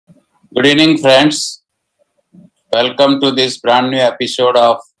Good evening, friends. Welcome to this brand new episode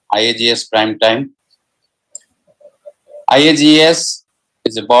of IAGES Prime Time. IAGES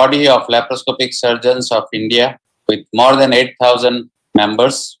is a body of laparoscopic surgeons of India with more than 8,000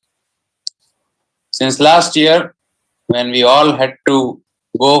 members. Since last year, when we all had to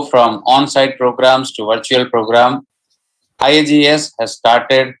go from on-site programs to virtual program, IAGES has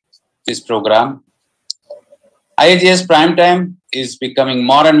started this program. IAGES Prime Time is becoming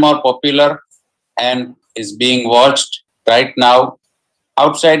more and more popular and is being watched right now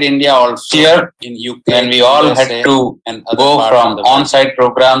outside India also. Here in UK, when we all had to go from on-site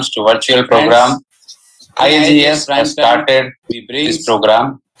programs to virtual program, IAGES has started this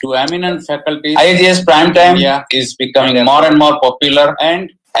program to eminent faculty. IAGES Prime Time is becoming more and more popular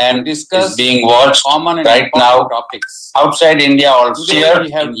and discuss being watched right now topics outside India also. Here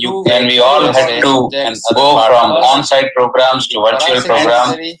in UK, when we all had to go from on-site programs to virtual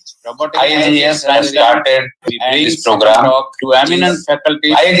program, IAGES has started this program to eminent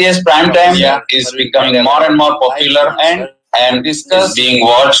faculty. IAGES Prime Time is becoming more and more popular and discuss being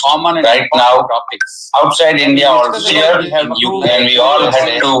watched right now topics outside India also. Here in UK, when we all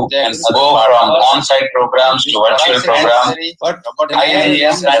had to go from on-site programs to virtual program,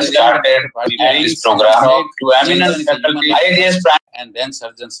 IAGES has started this program to eminent faculty. IAGES Prime and then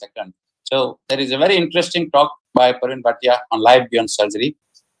surgeon second. So there is a very interesting talk by Bhatia on life beyond surgery.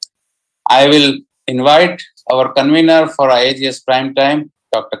 I will invite our convener for IAGES Prime Time,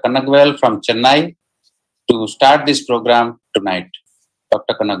 Dr. Kannagvel from Chennai, to start this program tonight.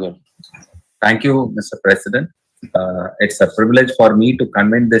 Dr. Kannagvel. Thank you, Mr. President. It's a privilege for me to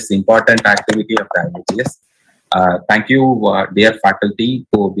convene this important activity of the IAGES. Thank you, dear faculty,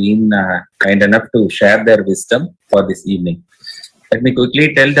 who have been kind enough to share their wisdom for this evening. Let me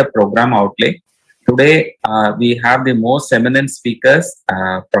quickly tell the program outlay. Today, we have the most eminent speakers,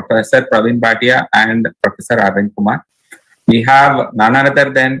 Professor Parveen Bhatia and Professor Arvind Kumar. We have none other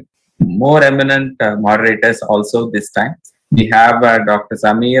than more eminent moderators also this time. We have Dr.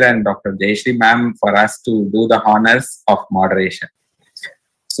 Zameer and Dr. Jayashree ma'am for us to do the honors of moderation.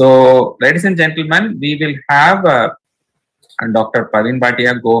 So, ladies and gentlemen, we will have Dr. Parveen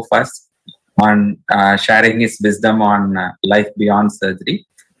Bhatia go first on sharing his wisdom on life beyond surgery.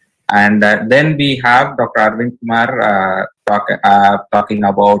 And then we have Dr. Arvind Kumar talking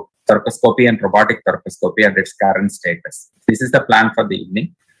about thoracoscopy and robotic thoracoscopy at its current status. This is the plan for the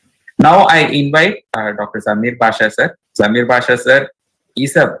evening. Now I invite Dr. Zameer Pasha sir. Zameer Pasha sir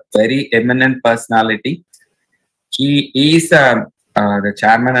is a very eminent personality. He is the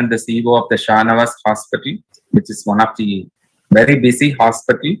chairman and the CEO of the Shanawaz Hospital, which is one of the very busy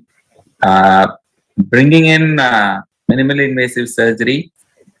hospital, bringing in minimally invasive surgery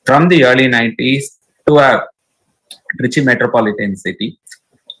from the early 90s to a Trichy metropolitan city.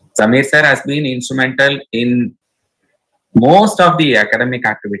 Zameer sir has been instrumental in most of the academic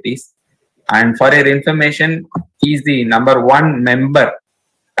activities, and for your information, he is the #1 member.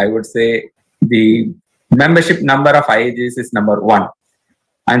 I would say the membership number of IAGES is #1,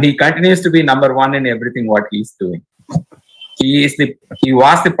 and he continues to be #1 in everything what he is doing. He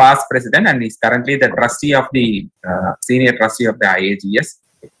was the past president and is currently the trustee of the senior trustee of the IAGES.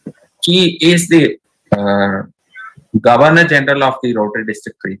 He is the Governor General of the Rotary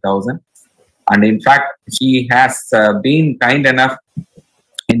District 3000. And in fact, he has been kind enough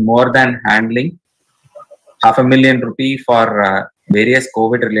in more than handling ₹500,000 for various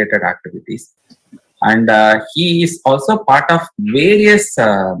COVID-related activities. And he is also part of various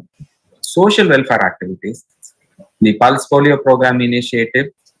social welfare activities. The Pulse Polio Program Initiative,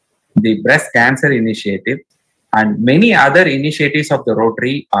 the Breast Cancer Initiative, and many other initiatives of the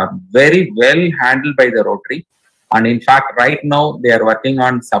Rotary are very well handled by the Rotary. And in fact, right now, they are working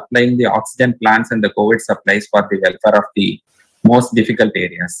on supplying the oxygen plants and the COVID supplies for the welfare of the most difficult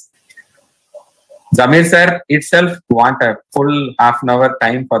areas. Zameer sir itself want a full half-an-hour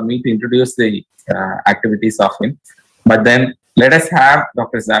time for me to introduce the activities of him. But then let us have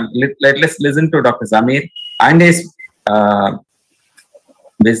Dr. Zameer, let us listen to Dr. Zameer and his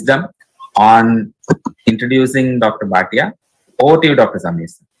wisdom on introducing Dr. Bhatia. Over to you, Dr. Zameer.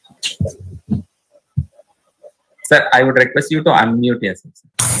 Sir, I would request you to unmute yourself.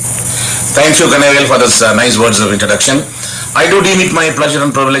 Thank you, Kannagvel, for this nice words of introduction. I do deem it my pleasure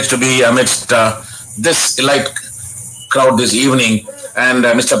and privilege to be amidst this elite crowd this evening. And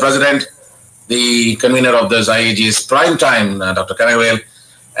Mr. President, the convener of this IAGES Prime Time, Dr. Kannagvel,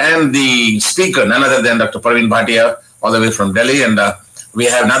 and the speaker, none other than Dr. Parveen Bhatia, all the way from Delhi. And we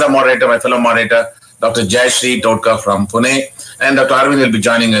have another moderator, my fellow moderator, Dr. Jayashree Todkar from Pune, and Dr. Arvind will be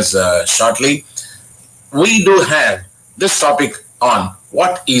joining us shortly. We do have this topic on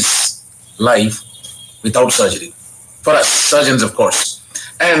what is life without surgery? For us, surgeons, of course.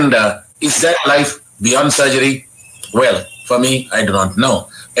 And is there life beyond surgery? Well, for me, I do not know.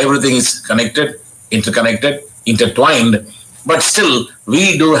 Everything is connected, interconnected, intertwined, but still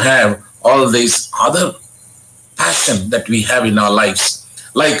we do have all these other passion that we have in our lives.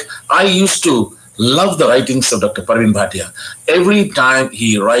 Like I used to love the writings of Dr. Parveen Bhatia. Every time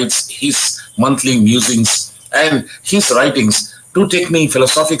he writes his monthly musings, and his writings to take me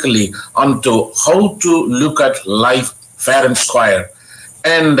philosophically onto how to look at life fair and square,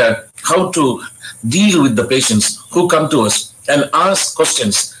 and how to deal with the patients who come to us and ask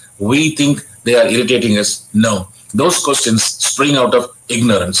questions we think they are irritating us. No, those questions spring out of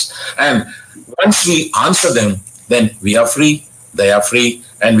ignorance. And once we answer them, then we are free, they are free,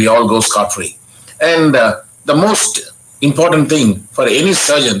 and we all go scot-free. And the most important thing for any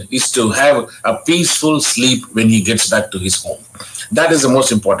surgeon is to have a peaceful sleep when he gets back to his home. That is the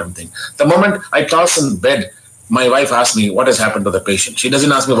most important thing. The moment I toss in bed, my wife asks me what has happened to the patient. She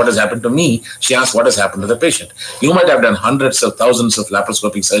doesn't ask me what has happened to me. She asks what has happened to the patient. You might have done hundreds of thousands of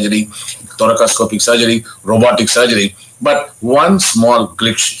laparoscopic surgery, thoracoscopic surgery, robotic surgery, but one small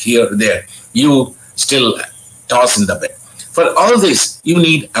glitch here or there, you still toss in the bed. For all this, you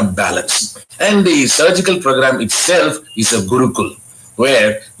need a balance. And the surgical program itself is a gurukul,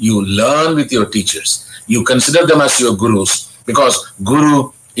 where you learn with your teachers. You consider them as your gurus, because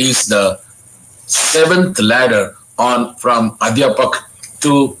guru is the seventh ladder on from Adhyapak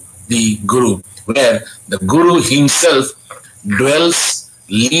to the guru, where the guru himself dwells,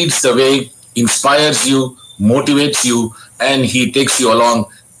 leads the way, inspires you, motivates you, and he takes you along,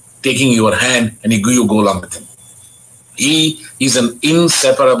 taking your hand, and you go along with him. He is an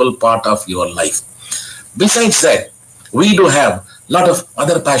inseparable part of your life. Besides that, we do have a lot of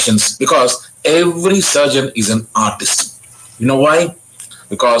other passions, because every surgeon is an artist. You know why?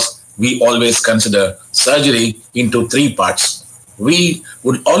 Because we always consider surgery into three parts. We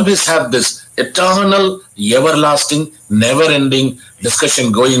would always have this eternal, everlasting, never-ending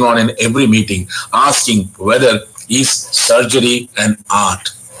discussion going on in every meeting, asking whether is surgery an art?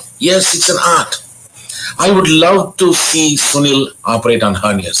 Yes, it's an art. I would love to see Sunil operate on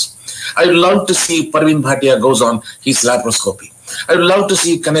hernias. I would love to see Parveen Bhatia goes on his laparoscopy. I would love to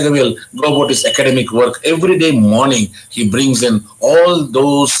see Kanagavel go about his academic work. Every day morning, he brings in all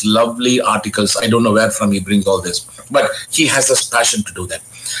those lovely articles. I don't know where from he brings all this, but he has this passion to do that.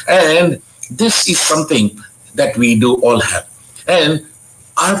 And this is something that we do all have. And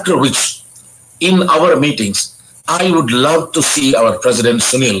after which, in our meetings, I would love to see our President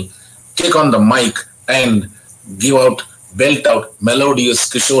Sunil take on the mic and belt out melodious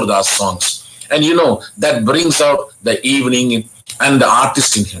Kishore Das songs. And you know, that brings out the evening and the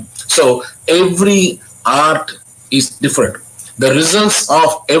artist in him. So every art is different. The results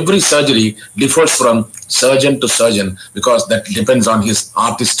of every surgery differs from surgeon to surgeon, because that depends on his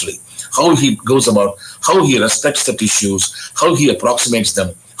artistry, how he goes about, how he respects the tissues, how he approximates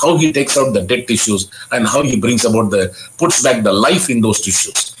them, how he takes out the dead tissues, and how he brings about puts back the life in those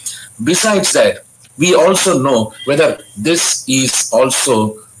tissues. Besides that, we also know whether this is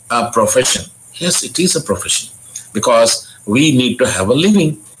also a profession. Yes, it is a profession, because we need to have a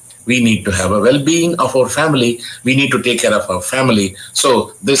living. We need to have a well-being of our family. We need to take care of our family.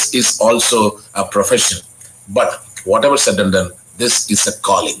 So this is also a profession. But whatever said and done, this is a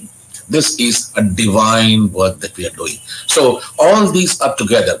calling. This is a divine work that we are doing. So all these are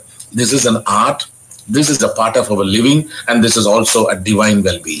together. This is an art. This is a part of our living. And this is also a divine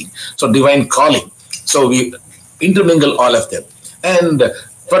well-being. So divine calling. So we intermingle all of them. And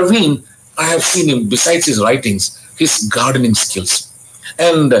Parveen, I have seen him, besides his writings, his gardening skills,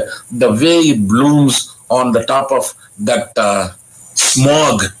 and the way he blooms on the top of that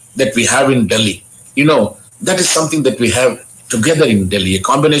smog that we have in Delhi. You know, that is something that we have together in Delhi, a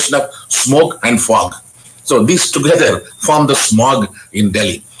combination of smoke and fog. So these together form the smog in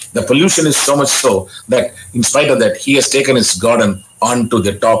Delhi. The pollution is so much so that in spite of that, he has taken his garden onto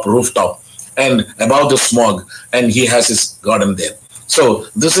the top rooftop and above the smog, and he has his garden there. So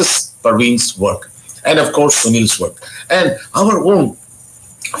this is Parveen's work, and of course Sunil's work. And our own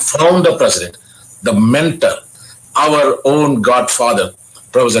founder president, the mentor, our own godfather,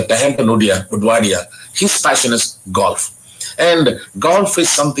 Professor Tahempa Udwadia, his passion is golf. And golf is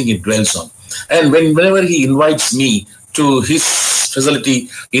something he dwells on. And whenever he invites me to his facility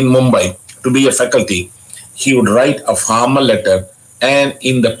in Mumbai to be a faculty, he would write a formal letter, and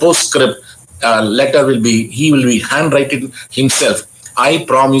in the postscript letter he will be handwriting himself, I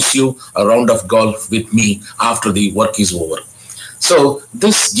promise you a round of golf with me after the work is over. So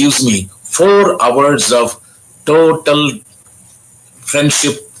this gives me 4 hours of total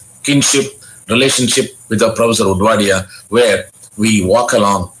friendship, kinship, relationship with our Professor Udwadia, where we walk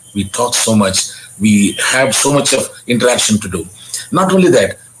along, we talk so much, we have so much of interaction to do. Not only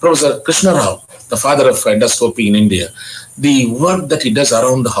that, Professor Krishna Rao, the father of endoscopy in India, the work that he does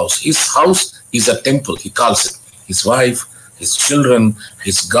around the house, his house is a temple, he calls it. His wife, his children,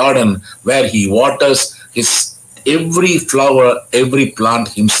 his garden, where he waters his every flower, every plant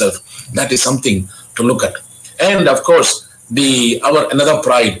himself. That is something to look at. And of course, our another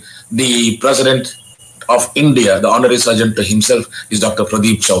pride, the President of India, the honorary surgeon to himself, is Dr.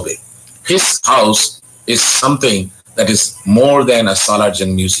 Pradeep Chaubey. His house is something that is more than a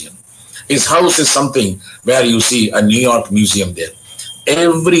Salarjung museum. His house is something where you see a New York museum there.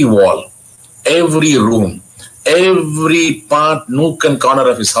 Every wall, every room, every part, nook and corner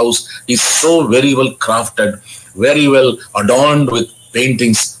of his house is so very well crafted, very well adorned with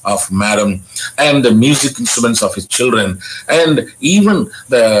paintings of Madam and the music instruments of his children. And even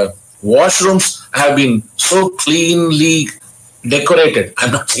the washrooms have been so cleanly decorated.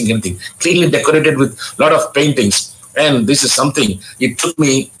 I'm not saying anything. Cleanly decorated with a lot of paintings. And this is something, it took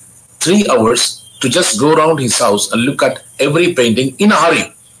me 3 hours to just go around his house and look at every painting in a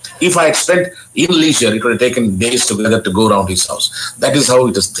hurry. If I had spent in leisure, it would have taken days together to go around his house. That is how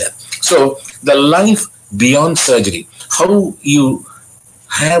it is there. So the life beyond surgery, how you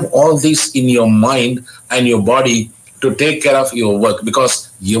have all this in your mind and your body to take care of your work, because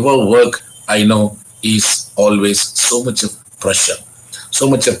your work, I know, is always so much of pressure, so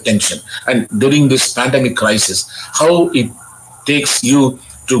much of tension. And during this pandemic crisis, how it takes you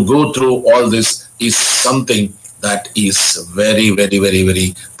to go through all this is something that is very, very, very,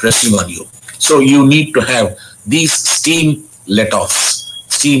 very pressing on you. So you need to have these steam let-offs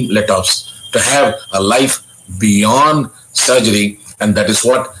to have a life beyond surgery. And that is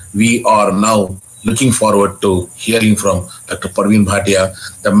what we are now looking forward to hearing from Dr. Parveen Bhatia,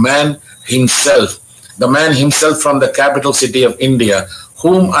 the man himself from the capital city of India,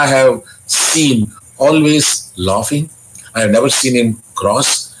 whom I have seen always laughing. I have never seen him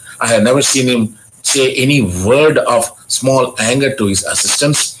cross. I have never seen him say any word of small anger to his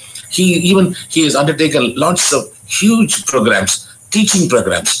assistants. He has undertaken lots of huge programs, teaching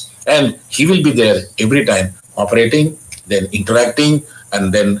programs, and he will be there every time, operating, then interacting,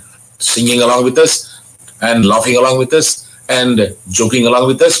 and then singing along with us, and laughing along with us, and joking along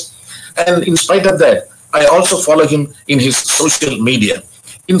with us. And in spite of that, I also follow him in his social media.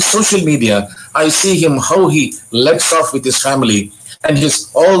 In social media, I see him how he lets off with his family and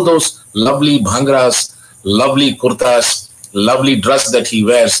all those lovely bhangras, lovely kurtas, lovely dress that he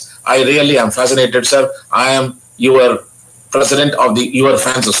wears. I really am fascinated, sir. I am your president of your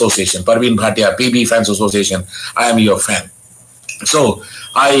fans association, Parveen Bhatia, PB Fans Association. I am your fan. So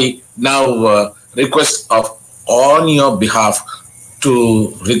I now request on your behalf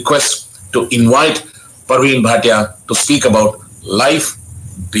to invite Parveen Bhatia to speak about life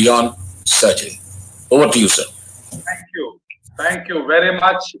beyond surgery. Over to you, sir. Thank you. Thank you very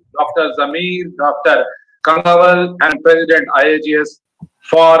much, Dr. Zameer, Dr. Kangaval, and President IAGES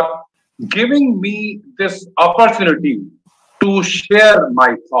for giving me this opportunity to share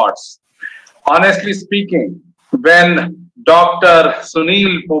my thoughts. Honestly speaking, when Dr.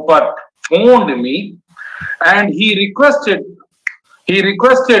 Sunil Popat phoned me and he requested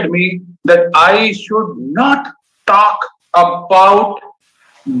me that I should not talk about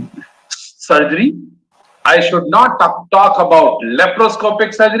surgery, I should not talk about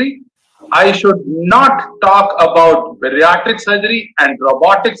laparoscopic surgery, I should not talk about bariatric surgery and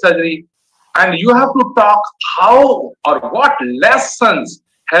robotic surgery, and you have to talk how or what lessons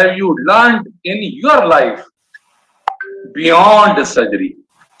have you learned in your life beyond surgery.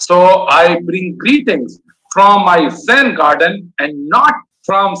 So I bring greetings from my Zen garden and not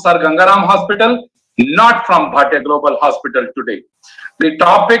from Sir Gangaram Hospital, not from Bhatia Global Hospital today. The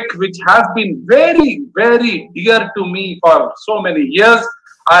topic which has been very, very dear to me for so many years,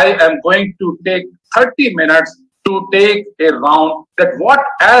 I am going to take 30 minutes to take a round that what,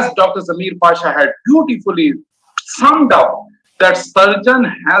 as Dr. Zameer Pasha had beautifully summed up, that surgeon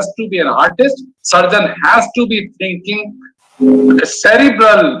has to be an artist, surgeon has to be thinking a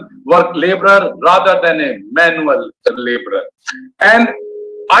cerebral work laborer rather than a manual laborer. And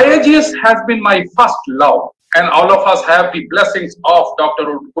IAGES has been my first love, and all of us have the blessings of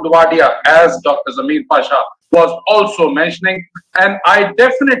Dr. Udwadia, as Dr. Zameer Pasha was also mentioning, and I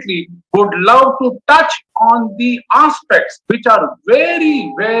definitely would love to touch on the aspects which are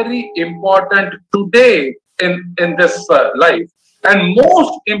very, very important today in this life. And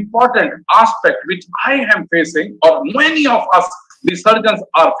most important aspect which I am facing, or many of us, the surgeons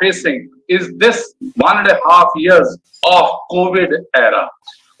are facing, is this 1.5 years of COVID era.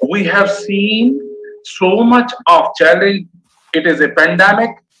 We have seen so much of challenge. It is a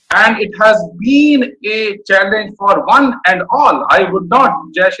pandemic, and it has been a challenge for one and all. I would not,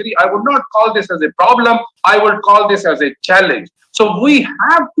 Jayashree, I would not call this as a problem. I would call this as a challenge. So we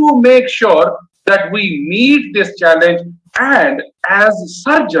have to make sure that we meet this challenge. And as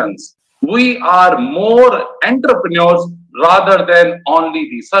surgeons, we are more entrepreneurs rather than only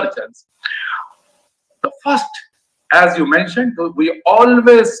the surgeons. The first, as you mentioned, we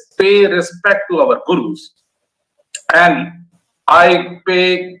always pay respect to our gurus. And I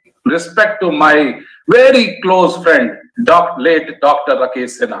pay respect to my very close friend, late Dr.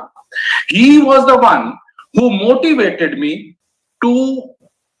 Rakesh Sinha. He was the one who motivated me to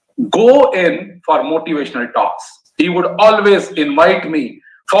go in for motivational talks. He would always invite me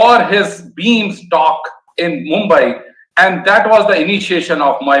for his Beams talk in Mumbai. And that was the initiation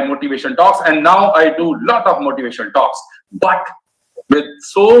of my motivation talks. And now I do a lot of motivation talks. But with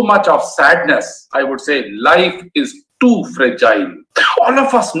so much of sadness, I would say life is too fragile. All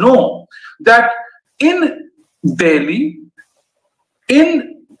of us know that in Delhi,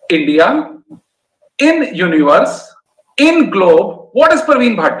 in India, in universe, in globe, what is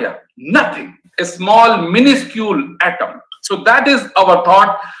Parveen Bhatia? Nothing. A small, minuscule atom. So that is our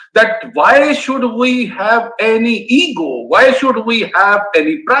thought, that why should we have any ego? Why should we have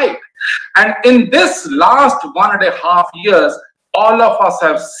any pride? And in this last 1.5 years, all of us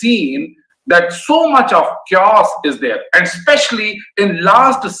have seen that so much of chaos is there. And especially in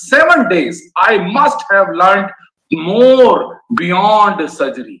last 7 days, I must have learned more beyond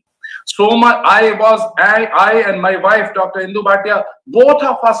surgery. So much. I and my wife, Dr. Indu Bhatia, both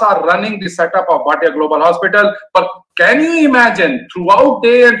of us are running the setup of Bhatia Global Hospital. But can you imagine, throughout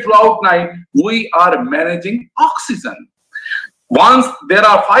day and throughout night, we are managing oxygen. Once there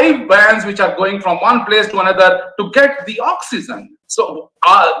are 5 vans which are going from one place to another to get the oxygen. So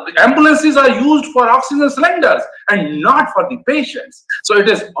ambulances are used for oxygen cylinders and not for the patients. So it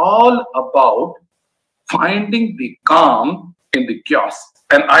is all about finding the calm in the chaos.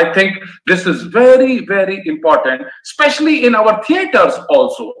 And I think this is very, very important, especially in our theaters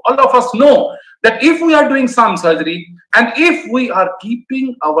also. All of us know that if we are doing some surgery and if we are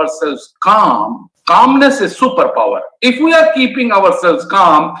keeping ourselves calm, calmness is superpower. If we are keeping ourselves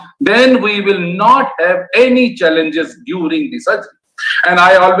calm, then we will not have any challenges during the surgery. And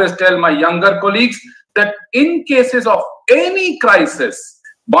I always tell my younger colleagues that in cases of any crisis,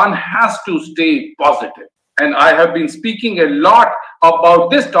 one has to stay positive. And I have been speaking a lot about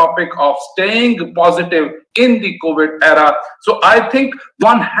this topic of staying positive in the COVID era. So I think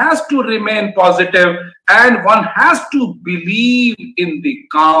one has to remain positive and one has to believe in the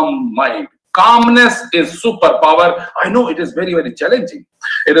calm mind. Calmness is superpower. I know it is very, very challenging.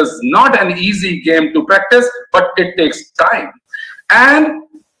 It is not an easy game to practice, but it takes time. And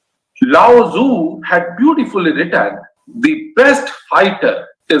Lao Tzu had beautifully written, the best fighter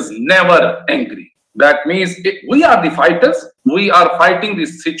is never angry. That means we are the fighters, we are fighting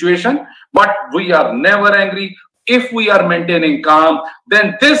this situation, but we are never angry. If we are maintaining calm,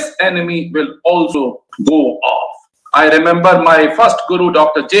 then this enemy will also go off. I remember my first guru,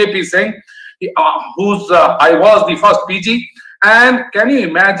 Dr. J.P. Singh, I was the first PG. And can you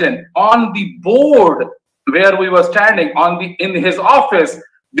imagine, on the board where we were standing, in his office,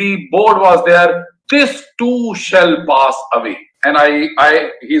 the board was there, this too shall pass away. And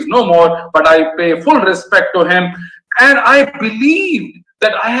he's no more, but I pay full respect to him. And I believe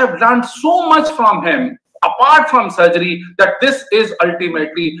that I have learned so much from him, apart from surgery, that this is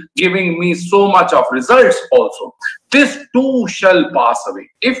ultimately giving me so much of results also. This too shall pass away.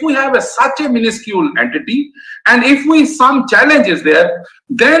 If we have such a minuscule entity, and if some challenge is there,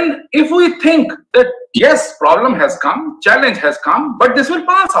 then if we think that, yes, problem has come, challenge has come, but this will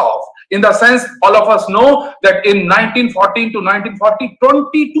pass off. In the sense, all of us know that in 1914 to 1940,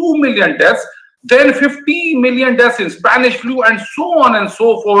 22 million deaths, then 50 million deaths in Spanish flu, and so on and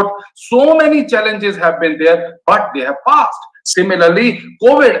so forth. So many challenges have been there, but they have passed. Similarly,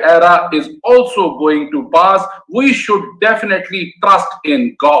 COVID era is also going to pass. We should definitely trust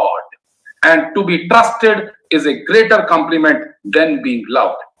in God. And to be trusted is a greater compliment than being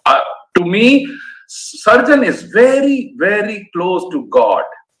loved. To me, surgeon is very, very close to God.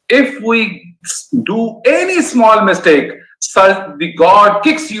 If we do any small mistake, the God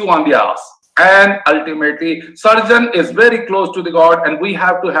kicks you on the ass. And ultimately, surgeon is very close to the God, and we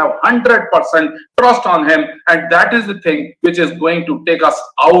have to have 100% trust on him. And that is the thing which is going to take us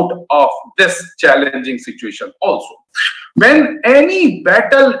out of this challenging situation also. When any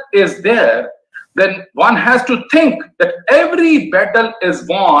battle is there, then one has to think that every battle is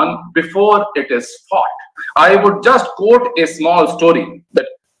won before it is fought. I would just quote a small story that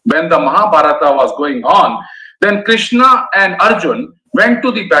when the Mahabharata was going on, then Krishna and Arjun went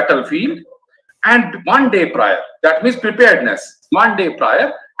to the battlefield, and one day prior, that means preparedness, one day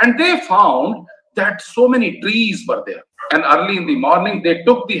prior, and they found that so many trees were there. And early in the morning, they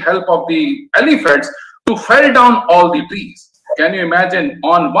took the help of the elephants to fell down all the trees. Can you imagine?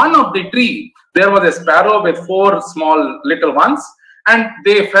 On one of the tree, there was a sparrow with 4 small little ones, and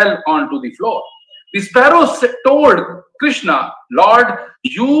they fell onto the floor. The sparrow told Krishna, Lord,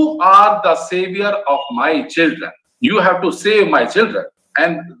 you are the savior of my children. You have to save my children.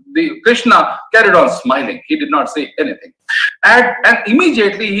 And the Krishna carried on smiling. He did not say anything. And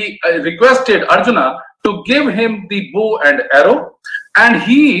immediately he requested Arjuna to give him the bow and arrow, and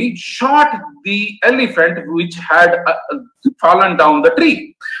he shot the elephant which had fallen down the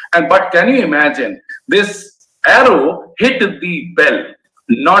tree. But can you imagine, this arrow hit the bell,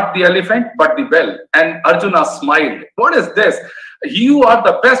 not the elephant but the bell, and Arjuna smiled. What is this? You are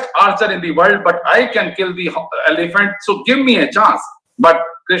the best archer in the world, but I can kill the elephant, so give me a chance. But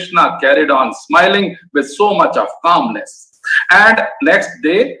Krishna carried on smiling with so much of calmness. And next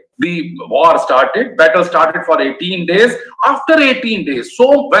day, the war started, battle started for 18 days. After 18 days,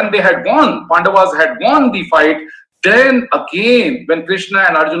 so when they had won, Pandavas had won the fight, then again, when Krishna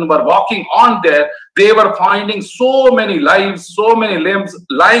and Arjuna were walking on there, they were finding so many lives, so many limbs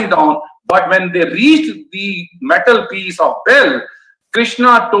lying down. But when they reached the metal piece of bell,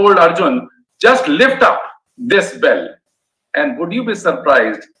 Krishna told Arjun, just lift up this bell. And would you be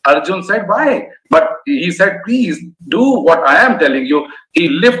surprised? Arjun said, why? But he said, please do what I am telling you. He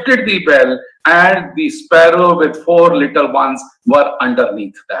lifted the bell, and the sparrow with 4 little ones were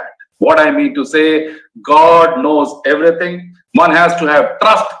underneath that. What I mean to say, God knows everything. One has to have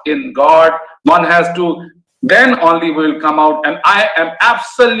trust in God. One has to, then only we will come out. And I am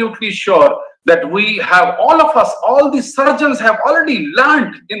absolutely sure that we have, all of us, all the surgeons have already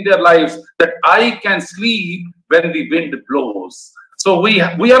learned in their lives that I can sleep when the wind blows. So we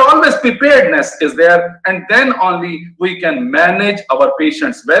are always, preparedness is there, and then only we can manage our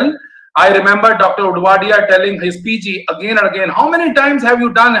patients well. I remember Dr. Udvadia telling his PG again and again, how many times have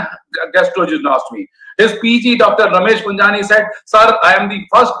you done gastroenterostomy? His PG, Dr. Ramesh Punjani, said, sir, I am the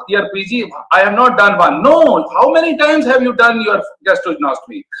first year PG, I have not done one. No, how many times have you done your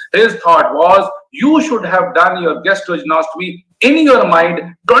gastroenterostomy? His thought was, you should have done your gastroenterostomy in your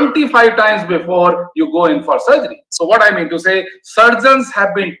mind 25 times before you go in for surgery. So what I mean to say, surgeons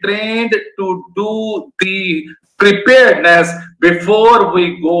have been trained to do the preparedness before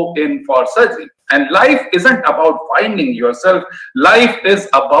we go in for surgery. And life isn't about finding yourself. Life is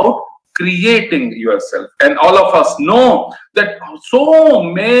about creating yourself. And all of us know that so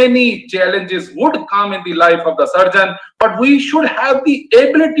many challenges would come in the life of the surgeon, but we should have the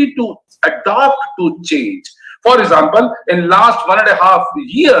ability to adapt to change. For example, in last 1.5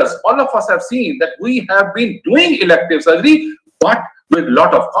 years, all of us have seen that we have been doing elective surgery, but with a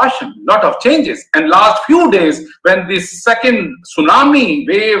lot of caution, lot of changes. And last few days, when this second tsunami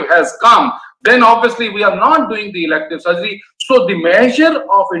wave has come, then obviously we are not doing the elective surgery. So the measure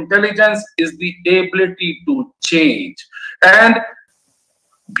of intelligence is the ability to change. And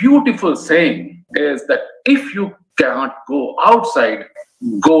beautiful saying is that if you cannot go outside,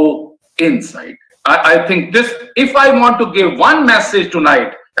 go inside. I think this, if I want to give one message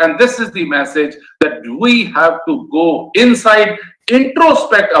tonight, and this is the message, that we have to go inside,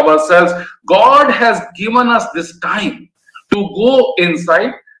 introspect ourselves. God has given us this time to go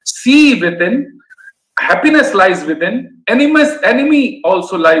inside, see within. Happiness lies within, enemy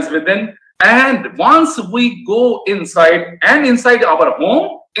also lies within. And once we go inside, and inside our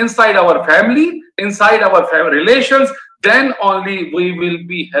home, inside our family, inside our family relations, then only we will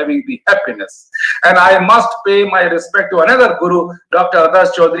be having the happiness. And I must pay my respect to another guru, Dr.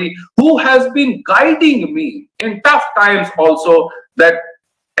 Adas Chaudhary, who has been guiding me in tough times also, that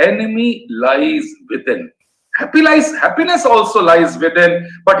enemy lies within. Happiness also lies within,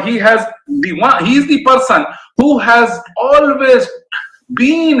 but he is the person who has always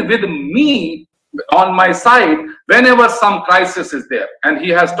been with me on my side whenever some crisis is there. And he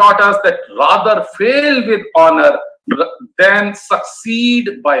has taught us that rather fail with honor than succeed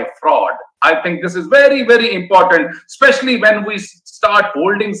by fraud. I think this is very, very important, especially when we start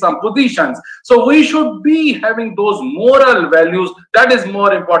holding some positions. So we should be having those moral values. That is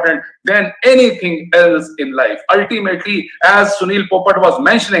more important than anything else in life. Ultimately, as Sunil Popat was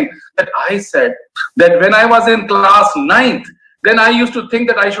mentioning, that I said that when I was in class 9th, then I used to think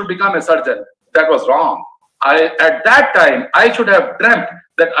that I should become a surgeon. That was wrong. At that time, I should have dreamt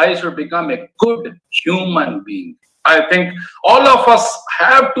that I should become a good human being. I think all of us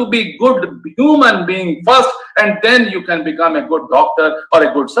have to be good human being first, and then you can become a good doctor or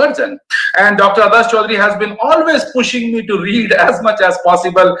a good surgeon. And Dr. Adas Chaudhary has been always pushing me to read as much as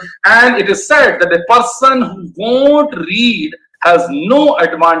possible. And it is said that a person who won't read has no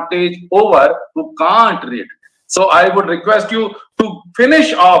advantage over who can't read. So I would request you to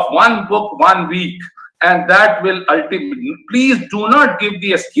finish off one book 1 week. And that will ultimately, please do not give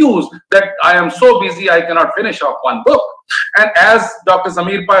the excuse that I am so busy, I cannot finish off one book. And as Dr.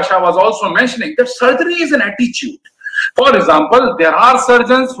 Zameer Pasha was also mentioning, that surgery is an attitude. For example, there are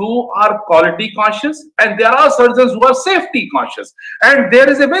surgeons who are quality conscious and there are surgeons who are safety conscious. And there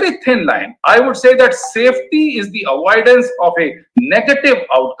is a very thin line. I would say that safety is the avoidance of a negative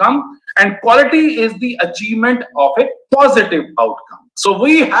outcome and quality is the achievement of a positive outcome. So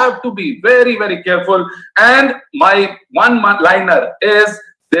we have to be very, very careful. And my one-liner is,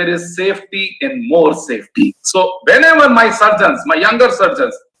 there is safety in more safety. So whenever my surgeons, my younger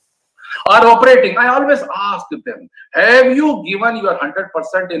surgeons are operating, I always ask them, have you given your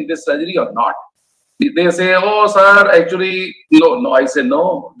 100% in this surgery or not? They say, oh, sir, actually, no. I say,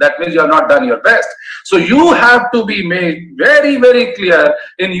 no, that means you have not done your best. So you have to be made very, very clear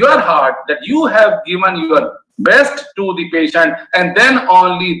in your heart that you have given your best to the patient, and then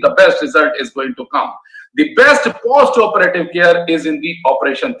only the best result is going to come. The best post-operative care is in the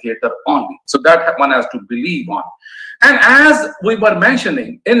operation theater only. So that one has to believe on. And as we were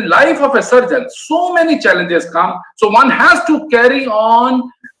mentioning, in life of a surgeon, so many challenges come. So one has to carry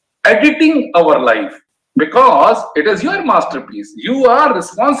on editing our life because it is your masterpiece. You are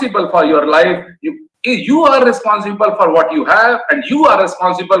responsible for your life. You are responsible for what you have, and you are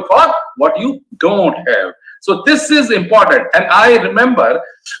responsible for what you don't have. So this is important. And I remember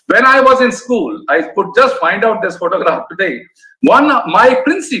when I was in school, I could just find out this photograph today. My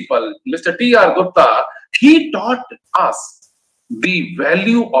principal, Mr. T.R. Gupta, he taught us the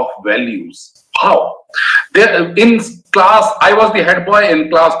value of values. How? In class, I was the head boy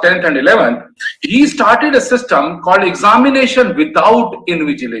in class 10th and 11th. He started a system called examination without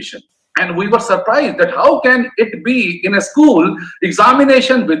invigilation. And we were surprised that how can it be in a school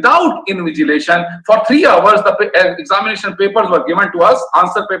examination without invigilation? For 3 hours, the examination papers were given to us,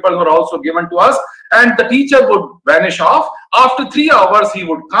 answer papers were also given to us, and the teacher would vanish off. After 3 hours, he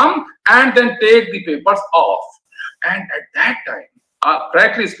would come and then take the papers off. And at that time,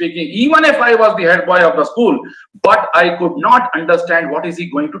 frankly speaking, even if I was the head boy of the school, but I could not understand what is he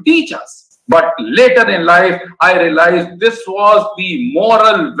going to teach us. But later in life, I realized this was the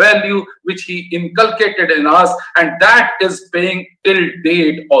moral value which he inculcated in us, and that is paying till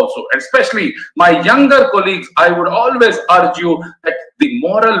date also. Especially my younger colleagues, I would always urge you that the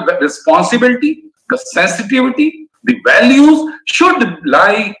moral responsibility, the sensitivity, the values should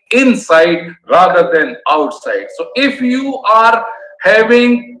lie inside rather than outside. So if you are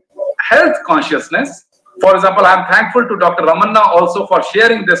having health consciousness, for example, I'm thankful to Dr. Ramanna also for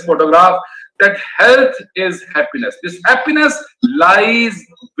sharing this photograph, that health is happiness. This happiness lies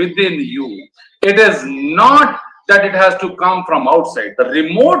within you. It is not that it has to come from outside. The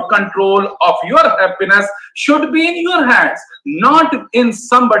remote control of your happiness should be in your hands, not in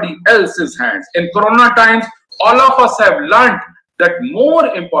somebody else's hands. In Corona times, all of us have learned that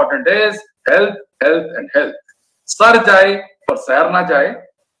more important is health, health and health. Sir जाए पर सैर ना जाए,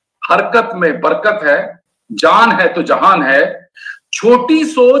 हरकत में बरकत है, जान है तो जहान है, छोटी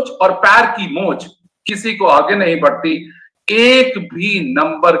सोच और पैर की मोच किसी को आगे नहीं बढ़ती, एक भी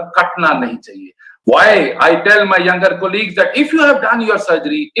नंबर कटना नहीं चाहिए. Why? I tell my younger colleagues that if you have done your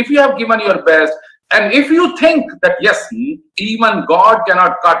surgery, if you have given your best, and if you think that yes, even God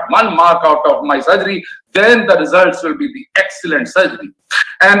cannot cut 1 mark out of my surgery, then the results will be the excellent surgery.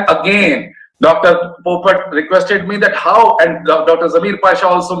 And again, Dr. Popat requested me that how, and Dr. Zameer Pasha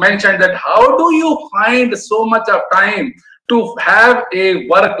also mentioned that how do you find so much of time to have a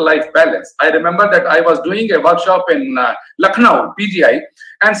work-life balance? I remember that I was doing a workshop in Lucknow, PGI,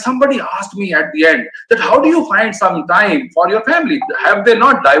 and somebody asked me at the end that how do you find some time for your family? Have they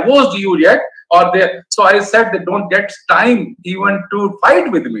not divorced you yet? Or they? So I said they don't get time even to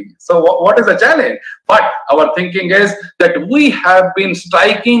fight with me. So what is the challenge? But our thinking is that we have been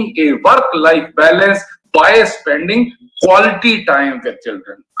striking a work-life balance by spending quality time with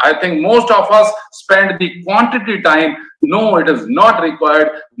children. I think most of us spend the quantity time. No, it is not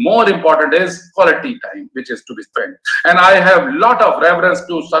required. More important is quality time, which is to be spent. And I have a lot of reverence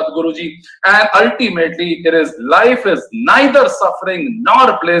to Sadhguruji. And ultimately, it is life is neither suffering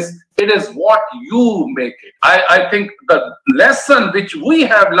nor bliss. It is what you make it. I think the lesson which we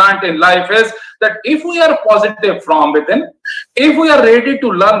have learned in life is that if we are positive from within, if we are ready to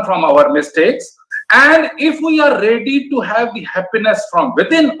learn from our mistakes, And if we are ready to have the happiness from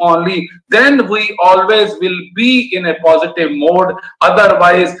within only, then we always will be in a positive mode.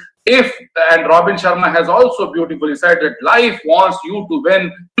 Otherwise, and Robin Sharma has also beautifully said that life wants you to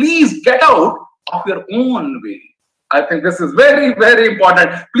win, please get out of your own way. I think this is very, very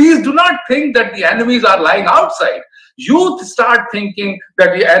important. Please do not think that the enemies are lying outside. You start thinking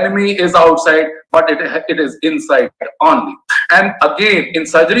that the enemy is outside, but it is inside only. And again, in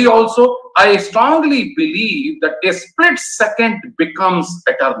surgery also, I strongly believe that a split second becomes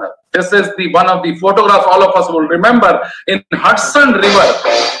eternal. This is one of the photographs all of us will remember. In Hudson River,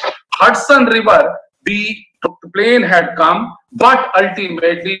 the plane had come, but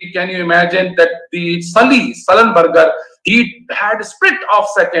ultimately, can you imagine that the Sullenberger, he had a split of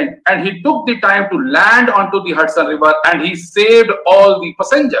second and he took the time to land onto the Hudson River and he saved all the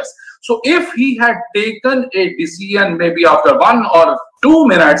passengers. So if he had taken a decision maybe after 1 or 2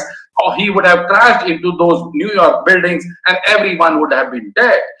 minutes, he would have crashed into those New York buildings and everyone would have been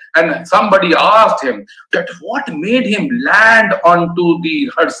dead. And somebody asked him that what made him land onto the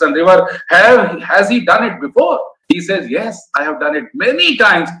Hudson River? Has he done it before? He says, yes, I have done it many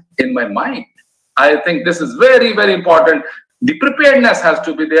times in my mind. I think this is very, very important. The preparedness has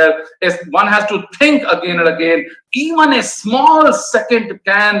to be there. One has to think again and again. Even a small second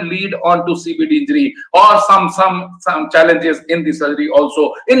can lead on to CBD injury or some challenges in the surgery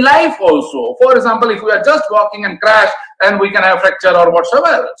also, in life also. For example, if we are just walking and crash and we can have fracture or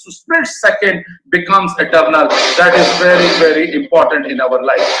whatsoever. So split second becomes eternal. That is very, very important in our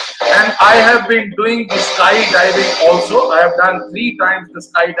life. And I have been doing the skydiving also. I have done 3 times the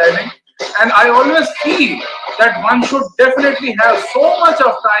skydiving. And I always feel that one should definitely have so much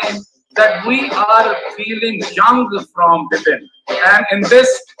of time that we are feeling young from within. And in this,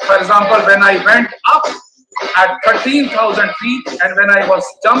 for example, when I went up at 13,000 feet and when I was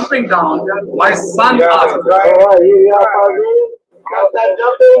jumping down, my son asked me,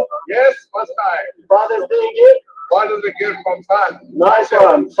 yes, first time. Father's doing it? Father's a gift from son. Nice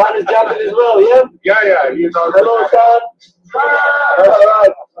one. Son is jumping as well, yeah? Yeah. He's also hello, son.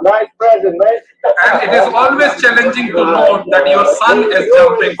 Nice present, mate. And it is always challenging to note that your son is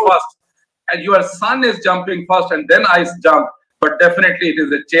jumping first. And your son is jumping first and then I jump. But definitely it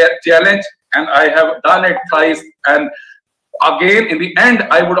is a challenge and I have done it twice. And again, in the end,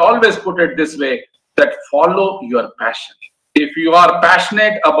 I would always put it this way, that follow your passion. If you are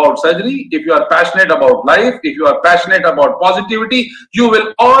passionate about surgery, if you are passionate about life, if you are passionate about positivity, you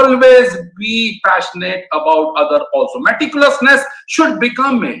will always be passionate about other also. Meticulousness should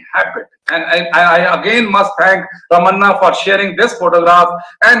become a habit. And I again must thank Ramanna for sharing this photograph.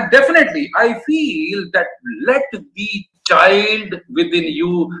 And definitely, I feel that let the child within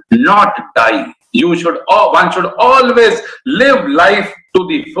you not die. One should always live life to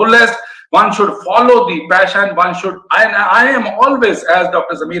the fullest. One should follow the passion. I am always, as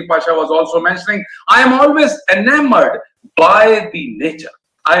Dr. Zameer Pasha was also mentioning, I am always enamored by the nature.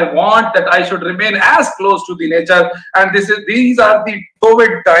 I want that I should remain as close to the nature. And these are the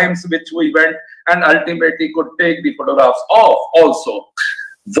COVID times which we went and ultimately could take the photographs of also.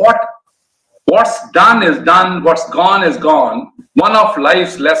 What's done is done. What's gone is gone. One of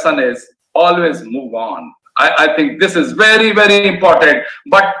life's lesson is always move on. I think this is very, very important.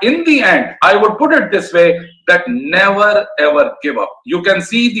 But in the end, I would put it this way, that never ever give up. You can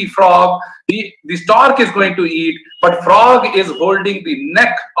see the frog, the stork is going to eat, but frog is holding the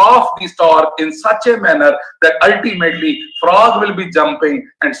neck of the stork in such a manner that ultimately frog will be jumping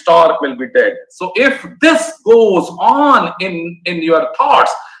and stork will be dead. So if this goes on in your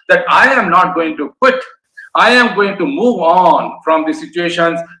thoughts, that I am not going to quit, I am going to move on from the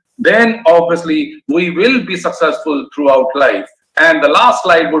situations, then obviously we will be successful throughout life. And the last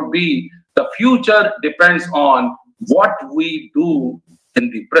slide would be, the future depends on what we do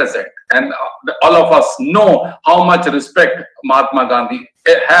in the present. And all of us know how much respect Mahatma Gandhi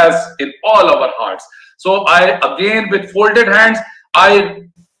has in all our hearts. So I, again, with folded hands, I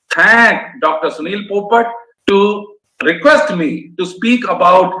thank Dr. Sunil Popat to request me to speak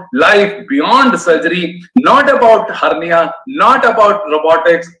about life beyond surgery, not about hernia, not about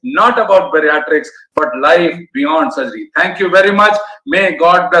robotics, not about bariatrics, but life beyond surgery. Thank you very much. May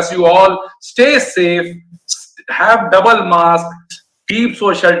God bless you all. Stay safe, have double mask, keep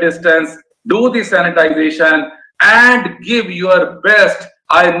social distance, do the sanitization, and give your best.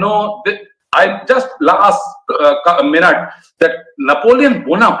 I know that I just last minute that Napoleon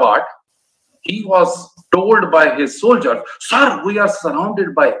Bonaparte, he was told by his soldiers, sir, we are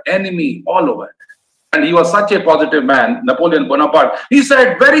surrounded by enemy all over. And he was such a positive man, Napoleon Bonaparte. He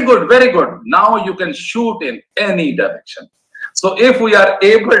said, very good, very good. Now you can shoot in any direction. So if we are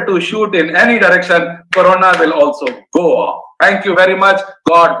able to shoot in any direction, corona will also go off. Thank you very much.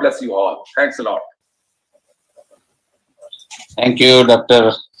 God bless you all. Thanks a lot. Thank you,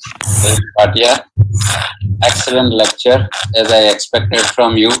 Dr. Bhatia. Excellent lecture, as I expected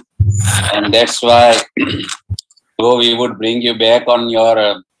from you. And that's why though we would bring you back on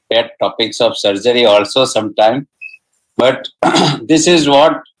your pet topics of surgery also sometime. But this is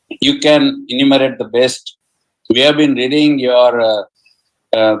what you can enumerate the best. We have been reading your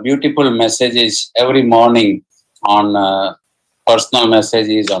beautiful messages every morning on personal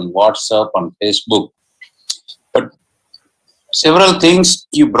messages, on WhatsApp, on Facebook. But several things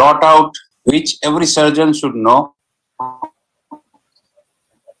you brought out which every surgeon should know.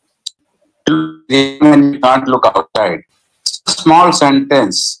 When you can't look outside. It's a small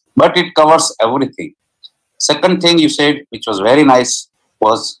sentence, but it covers everything. Second thing you said, which was very nice,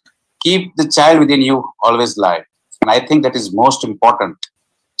 was keep the child within you always live. And I think that is most important.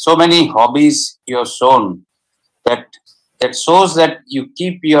 So many hobbies you have shown that shows that you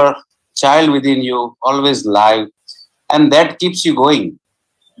keep your child within you always live, and that keeps you going.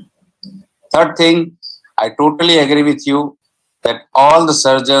 Third thing, I totally agree with you that all the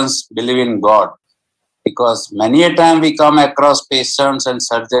surgeons believe in God, because many a time we come across patients and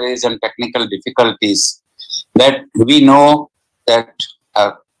surgeries and technical difficulties that we know that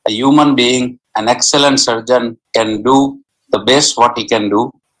a human being, an excellent surgeon, can do the best what he can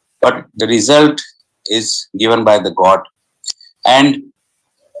do, but the result is given by the God. And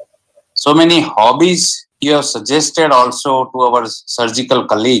so many hobbies you have suggested also to our surgical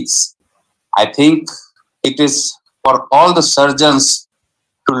colleagues. I think it is for all the surgeons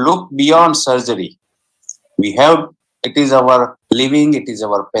to look beyond surgery. It is our living, it is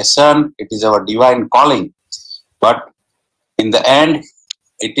our passion, it is our divine calling. But in the end,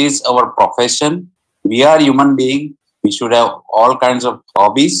 it is our profession. We are human beings. We should have all kinds of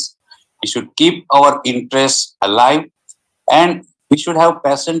hobbies. We should keep our interests alive, and we should have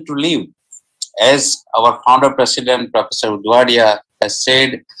passion to live. As our founder president, Professor Udvadia, has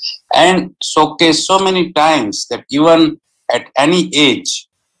said and showcased so many times, that even at any age,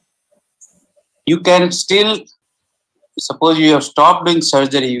 you can still, suppose you have stopped doing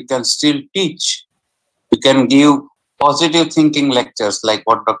surgery, you can still teach. You can give positive thinking lectures like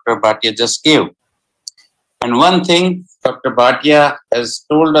what Dr. Bhatia just gave. And one thing Dr. Bhatia has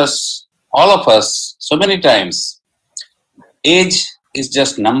told us, all of us, so many times, age is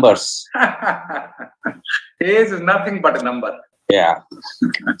just numbers. Age is nothing but a number. Yeah.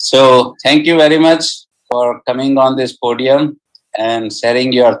 So thank you very much for coming on this podium and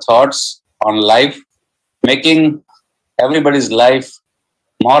sharing your thoughts on life, making everybody's life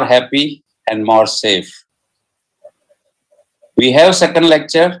more happy and more safe. We have second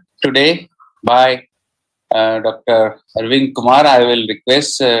lecture today by Dr. Arvind Kumar. I will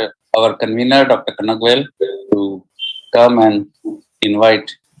request our convener, Dr. Kanagwel, to come and invite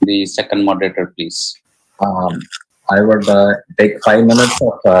the second moderator, please. I would take 5 minutes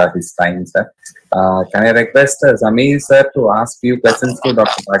of his time, sir. Can I request Zameer, sir, to ask few questions to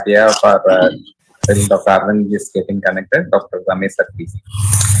Dr. Bhatia for till Dr. Arvind is getting connected? Dr. Zameer, sir, please.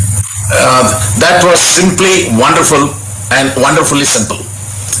 That was simply wonderful and wonderfully simple.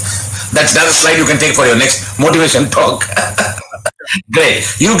 That's a slide you can take for your next motivation talk. Great.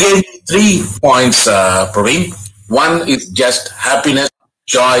 You gave me 3 points, Parveen. One is just happiness.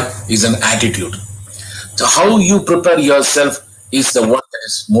 Joy is an attitude. So how you prepare yourself is the one that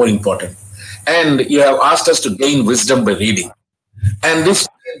is more important. And you have asked us to gain wisdom by reading. And this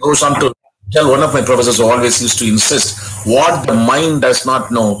goes on to tell one of my professors who always used to insist, what the mind does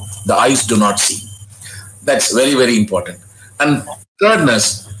not know, the eyes do not see. That's very, very important. And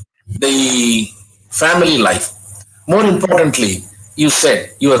thirdness, the family life. More importantly, you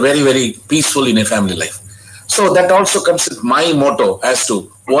said you are very, very peaceful in a family life. So that also comes with my motto as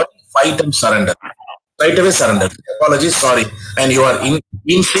to what fight and surrender. Right away surrender. Apologies, sorry. And you are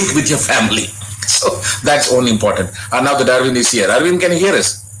in sync with your family. So that's only important. And now that Arvind is here. Arvind, can you hear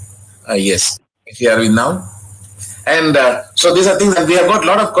us? Yes. Can you hear Arvind now? And so these are things, and we have got a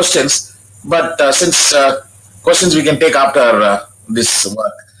lot of questions. But since questions we can take after this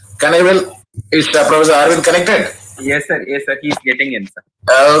work. Is Professor Arvind connected? Yes, sir. Yes, sir. He's getting in, sir.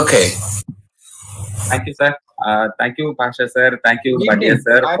 Okay. Thank you, sir. Thank you, Pasha, sir. Thank you, Bhatia,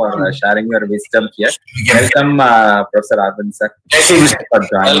 sir, for sharing your wisdom here. Welcome, Professor Arvind, sir.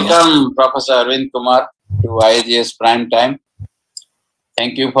 Welcome, Professor Arvind Kumar, to IAGES Prime Time.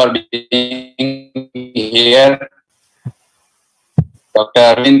 Thank you for being here. Dr.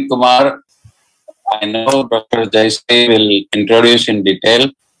 Arvind Kumar, I know Dr. Jayashree will introduce in detail,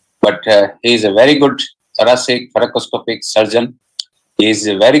 but he is a very good thoracic, thoracoscopic surgeon. He is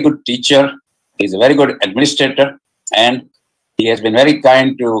a very good teacher. He is a very good administrator, and he has been very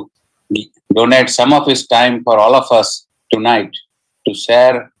kind to donate some of his time for all of us tonight to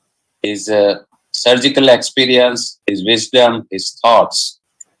share his surgical experience, his wisdom, his thoughts.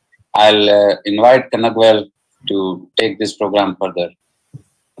 I'll invite Kanagwal to take this program further.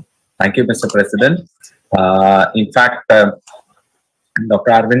 Thank you, Mr. President. In fact,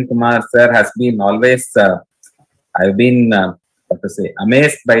 Dr. Arvind Kumar sir has been always, I've been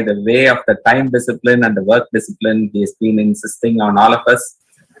amazed by the way of the time discipline and the work discipline he has been insisting on all of us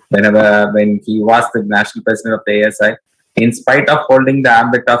when he was the national president of the ASI. In spite of holding the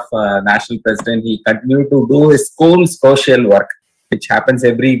ambit of national president, he continued to do his school social work, which happens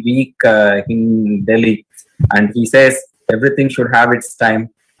every week in Delhi. And he says everything should have its time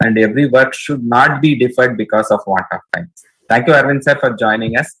and every work should not be deferred because of want of time. Thank you, Arvind sir, for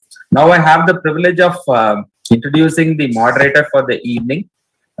joining us. Now I have the privilege of introducing the moderator for the evening,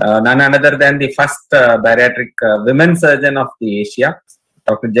 none other than the first bariatric women surgeon of the Asia,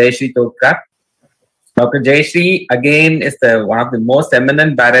 Dr. Jayashree Todkar. Dr. Jayashree again is one of the most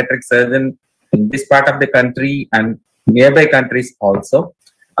eminent bariatric surgeons in this part of the country and nearby countries also.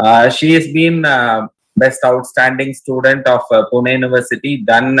 She has been best outstanding student of Pune University,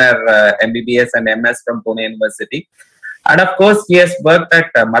 done her MBBS and MS from Pune University. And of course, he has worked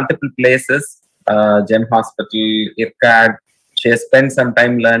at multiple places, Gem Hospital, IRCAD. She has spent some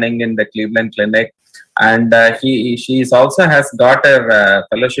time learning in the Cleveland Clinic. And she also has got her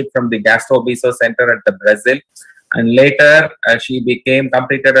fellowship from the Gastro-Obeso Center at the Brazil. And later, she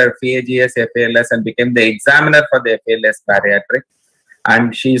completed her IAGES, FALS, and became the examiner for the FALS Bariatric.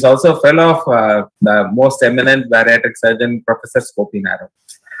 And she is also a fellow of the most eminent bariatric surgeon, Professor Scopinaro.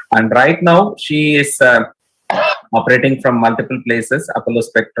 And right now, she is operating from multiple places, Apollo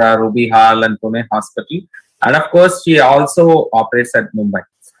Spectra, Ruby Hall, and Pune Hospital. And of course, she also operates at Mumbai.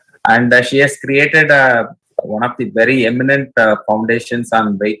 And she has created one of the very eminent foundations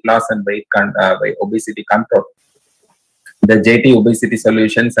on weight loss and obesity control, the JT Obesity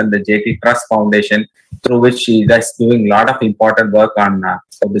Solutions and the JT Trust Foundation, through which she is doing a lot of important work on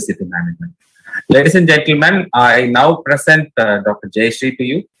obesity management. Ladies and gentlemen, I now present Dr. Jayashree to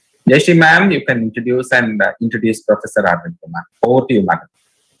you. Jayashree ma'am, you can introduce Professor Arvind Kumar. Over to you, madam.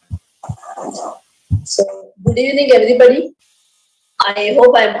 So, good evening, everybody. I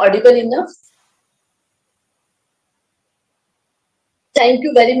hope I am audible enough. Thank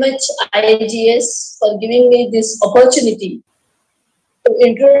you very much, IAGES, for giving me this opportunity to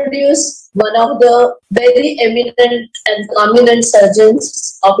introduce one of the very eminent and prominent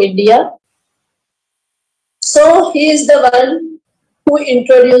surgeons of India. So, he is the one who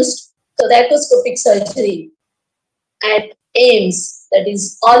introduced thoracoscopic surgery at AIMS, that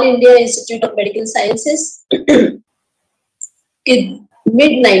is All India Institute of Medical Sciences, in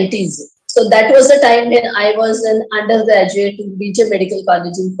mid-90s. So that was the time when I was an undergraduate in BJ Medical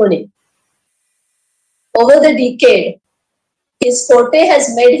College in Pune. Over the decade, his forte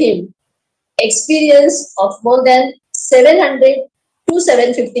has made him experience of more than 700 to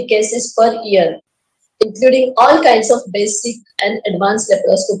 750 cases per year, including all kinds of basic and advanced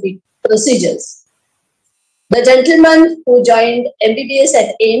laparoscopic procedures. The gentleman who joined MBBS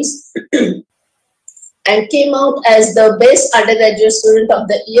at AIMS and came out as the best undergraduate student of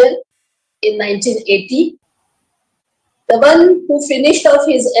the year in 1980. The one who finished off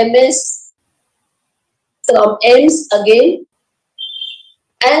his MS from AIMS again,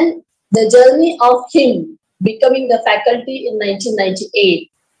 and the journey of him becoming the faculty in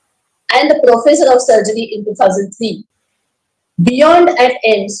 1998 and the professor of surgery in 2003. Beyond at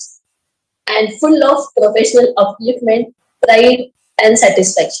AIMS and full of professional upliftment, pride and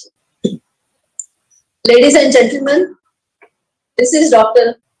satisfaction. Ladies and gentlemen, this is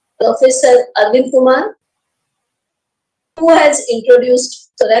Dr. Professor Arvind Kumar, who has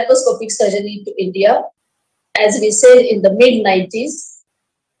introduced thoracoscopic surgery to India, as we said, in the mid-90s.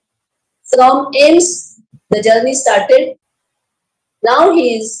 From AIMS, the journey started. Now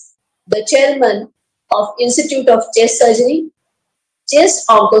he is the chairman of Institute of Chest Surgery, Chest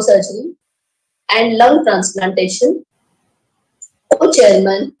Oncosurgery, and Lung Transplantation,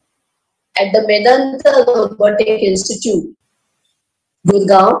 co-chairman at the Medanta Robotic Institute,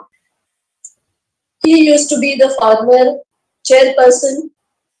 Gurgaon. He used to be the former chairperson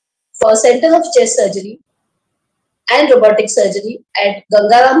for Center of Chest Surgery and Robotic Surgery at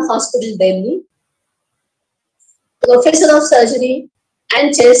Gangaram Hospital, Delhi, Professor of Surgery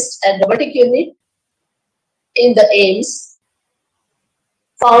and Chest and Robotic Unit in the AIMS,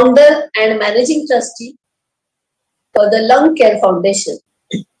 founder and managing trustee for the Lung Care Foundation.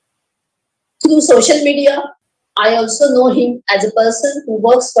 Through social media, I also know him as a person who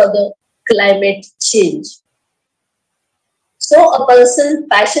works for the climate change. So a person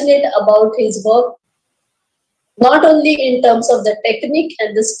passionate about his work, not only in terms of the technique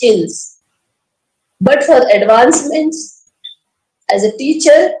and the skills, but for advancements as a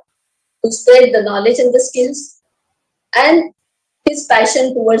teacher to spread the knowledge and the skills, and his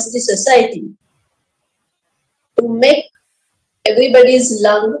passion towards the society to make everybody's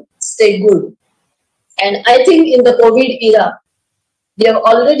lung stay good. And I think in the COVID era, we have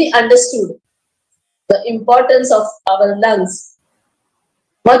already understood the importance of our lungs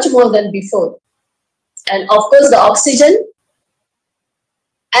much more than before. And of course, the oxygen,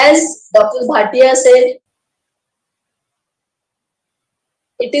 as Dr. Bhatia said,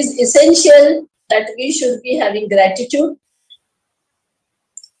 it is essential that we should be having gratitude.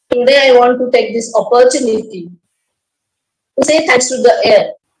 Today, I want to take this opportunity to say thanks to the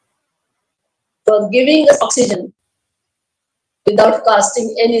air for giving us oxygen without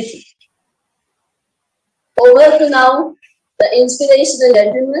costing anything. Over to now, the inspirational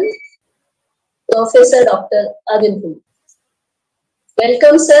gentleman, Professor Dr. Arvind.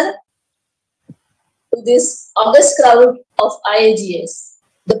 Welcome, sir, to this august crowd of IAGES,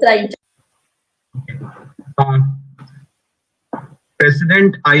 the prime time.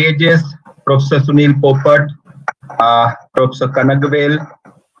 President IAGES, Professor Sunil Popat, Professor Kanagvel,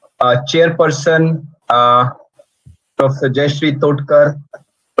 Chairperson, Professor Jayashree Todkar,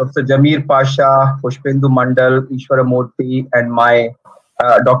 Professor Zameer Pasha, Pushpendu Mandal, Ishwara Murthy, and my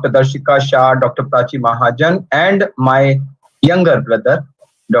Dr. Darshika Shah, Dr. Prachi Mahajan, and my younger brother,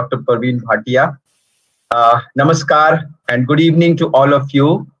 Dr. Parveen Bhatia. Namaskar and good evening to all of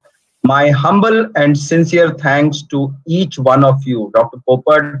you. My humble and sincere thanks to each one of you, Dr.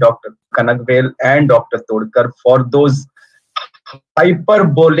 Popat, Dr. Kanagvel, and Dr. Todkar, for those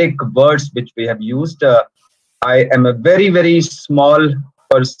hyperbolic words which we have used. I am a very, very small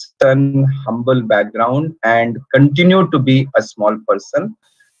person, humble background, and continue to be a small person.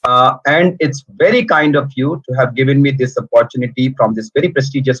 And it's very kind of you to have given me this opportunity from this very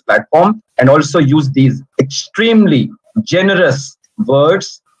prestigious platform, and also use these extremely generous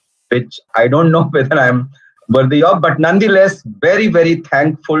words, which I don't know whether I'm worthy of, but nonetheless, very, very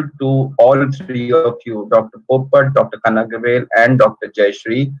thankful to all three of you, Dr. Popat, Dr. Kanagvel, and Dr.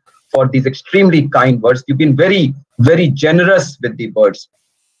 Jayashree, for these extremely kind words. You've been very, very generous with the words.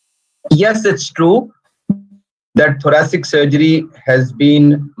 Yes, it's true that thoracic surgery has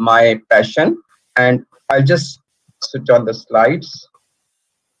been my passion, and I'll just switch on the slides.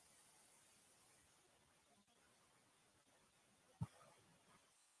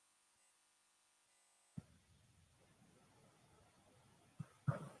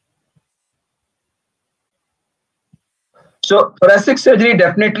 So thoracic surgery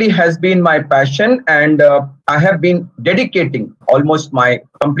definitely has been my passion, and I have been dedicating almost my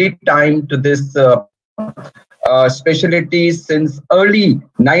complete time to this specialty since early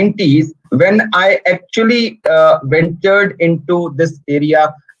 90s, when I actually ventured into this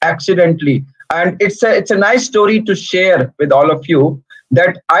area accidentally. And it's a nice story to share with all of you,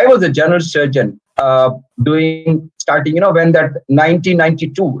 that I was a general surgeon starting, when that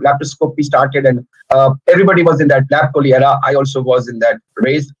 1992 laparoscopy started, and everybody was in that lap coli era. I also was in that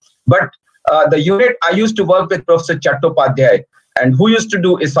race. But the unit I used to work with, Professor Chattopadhyay, and who used to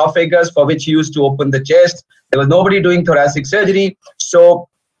do esophagus, for which he used to open the chest. There was nobody doing thoracic surgery. So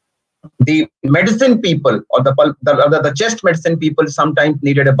the medicine people, or the chest medicine people, sometimes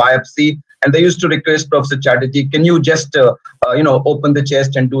needed a biopsy, and they used to request Professor Chatterjee, can you just open the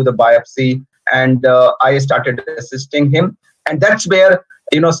chest and do the biopsy? And I started assisting him, and that's where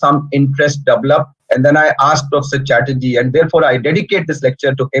some interest developed. And then I asked Professor Chatterjee, and therefore I dedicate this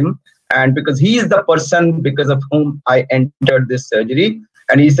lecture to him, and because he is the person because of whom I entered this surgery.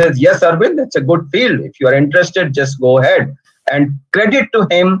 And he says, yes, Arvind, that's a good field. If you are interested, just go ahead. And credit to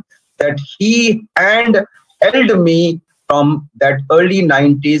him that he held me from that early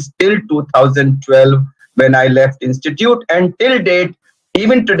 90s till 2012 when I left institute, and till date,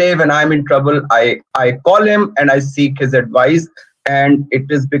 even today when I'm in trouble, I call him and I seek his advice. And it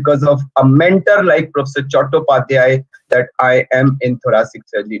is because of a mentor like Professor Chattopadhyay that I am in thoracic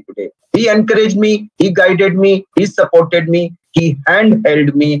surgery today. He encouraged me, he guided me, he supported me, he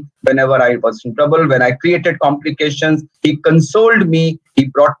handheld me whenever I was in trouble. When I created complications, he consoled me, he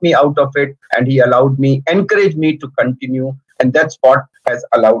brought me out of it, and he encouraged me to continue. And that's what has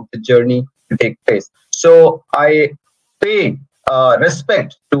allowed the journey to take place. So I pay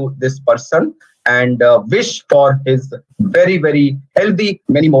respect to this person and wish for his very, very healthy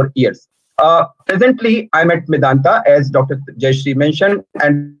many more years. Presently, I'm at Medanta, as Dr. Jayashree mentioned,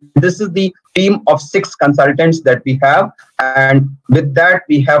 and this is the team of 6 consultants that we have. And with that,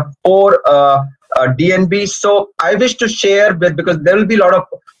 we have 4 DNBs. So I wish to share with, because there will be a lot of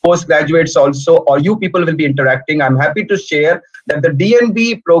postgraduates also, or you people will be interacting. I'm happy to share that the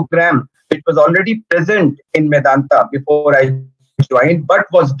DNB program, which was already present in Medanta before I joined, but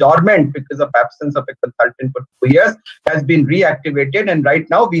was dormant because of absence of a consultant for 2 years, has been reactivated. And right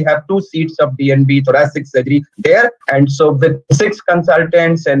now we have 2 seats of DNB thoracic surgery there. And so with 6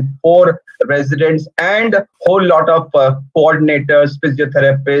 consultants and 4 residents and a whole lot of coordinators,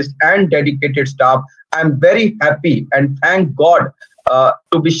 physiotherapists and dedicated staff, I'm very happy and thank God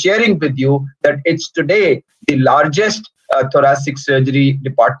to be sharing with you that it's today the largest thoracic surgery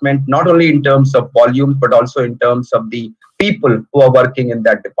department, not only in terms of volume, but also in terms of the people who are working in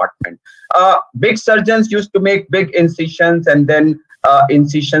that department. Big surgeons used to make big incisions, and then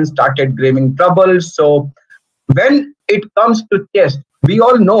incisions started giving trouble. So when it comes to chest, we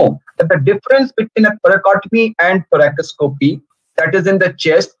all know that the difference between a thoracotomy and thoracoscopy, that is in the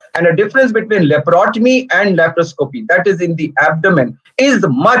chest, and a difference between laparotomy and laparoscopy, that is in the abdomen, is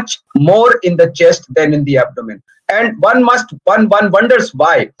much more in the chest than in the abdomen. And one wonders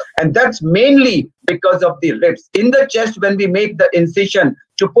why. And that's mainly because of the ribs. In the chest, when we make the incision,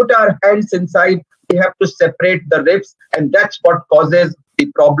 to put our hands inside, we have to separate the ribs, and that's what causes the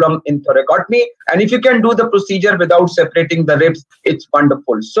problem in thoracotomy. And if you can do the procedure without separating the ribs, it's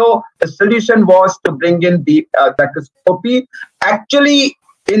wonderful. So the solution was to bring in the thoracoscopy. Actually,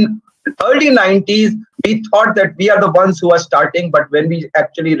 in early 90s, we thought that we are the ones who are starting, but when we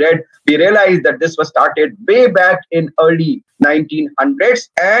actually read, we realized that this was started way back in early 1900s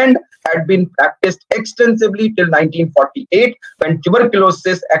and had been practiced extensively till 1948, when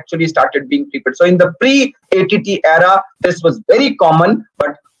tuberculosis actually started being treated. So in the pre-ATT era, this was very common,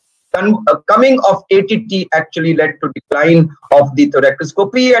 but coming of ATT actually led to decline of the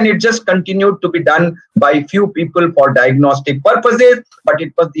thoracoscopy, and it just continued to be done by few people for diagnostic purposes. But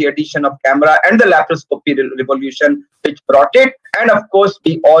it was the addition of camera and the laparoscopy revolution which brought it. And of course,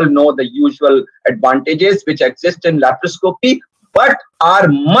 we all know the usual advantages which exist in laparoscopy, but are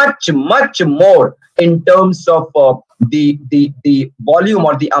much more in terms of the volume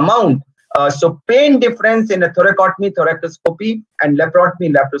or the amount. So pain difference in a thoracotomy, thoracoscopy, and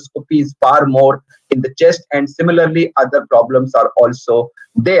laparotomy, laparoscopy is far more in the chest, and similarly other problems are also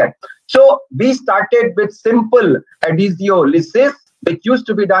there. So we started with simple adhesiolysis, which used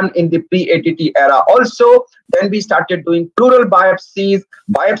to be done in the pre-ATT era also. Then we started doing pleural biopsies,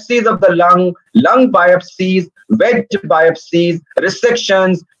 biopsies of the lung biopsies, wedge biopsies,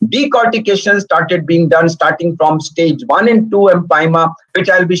 resections, decortication started being done starting from stage 1 and 2 empyema, which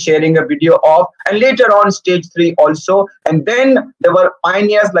I'll be sharing a video of, and later on stage 3 also. And then there were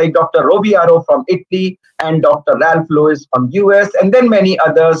pioneers like Dr. Robiaro from Italy and Dr. Ralph Lewis from US, and then many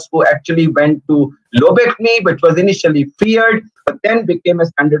others who actually went to lobectomy, which was initially feared, but then became a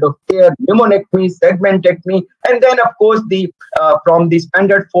standard of care, pneumonectomy, segmentectomy, and then of course from the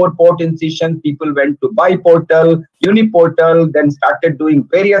standard 4-port incision, people went to biportal, uniportal, then started doing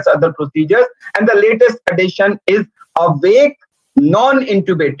various other procedures. And the latest addition is awake,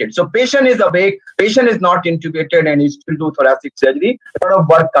 non-intubated. So patient is awake, patient is not intubated, and he still do thoracic surgery. A lot of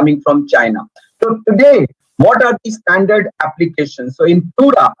work coming from China. So today, what are the standard applications? So in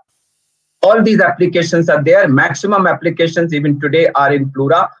Pleura, all these applications are there. Maximum applications even today are in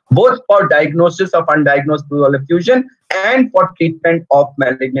Pleura, both for diagnosis of undiagnosed pleural effusion and for treatment of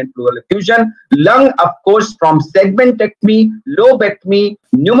malignant pleural effusion. Lung, of course, from segmentectomy, lobectomy,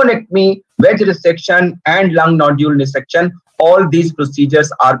 pneumonectomy, wedge resection, and lung nodule dissection. All these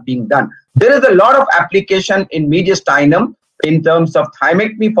procedures are being done. There is a lot of application in mediastinum in terms of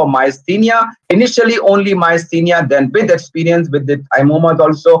thymectomy for myasthenia. Initially only myasthenia, then with experience with the thymomas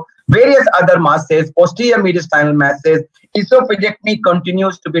also, various other masses, posterior mediastinal masses. Esophagectomy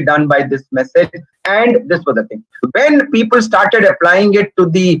continues to be done by this method. And this was the thing. When people started applying it to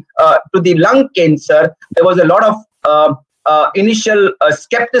the lung cancer, there was a lot of initial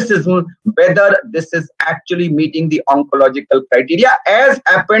skepticism whether this is actually meeting the oncological criteria, as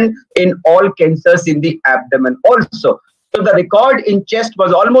happened in all cancers in the abdomen also. So the record in chest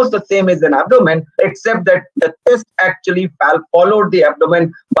was almost the same as in abdomen, except that the chest actually followed the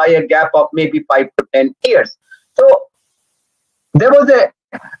abdomen by a gap of maybe 5 to 10 years. So there was a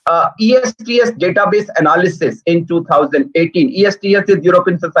ESTS database analysis in 2018. ESTS is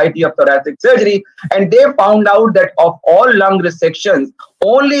European Society of Thoracic Surgery, and they found out that of all lung resections,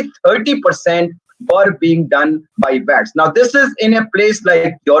 only 30% were being done by VATS. Now, this is in a place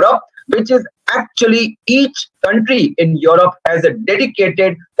like Europe, which is actually each country in Europe has a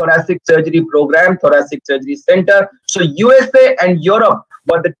dedicated thoracic surgery program, thoracic surgery center. So USA and Europe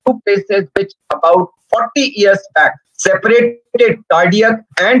were the two places which about 40 years back separated cardiac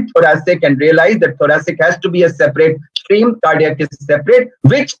and thoracic and realized that thoracic has to be a separate stream, cardiac is separate,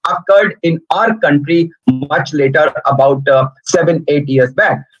 which occurred in our country much later, about 7-8 years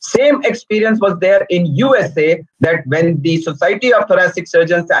back. Same experience was there in USA, that when the Society of Thoracic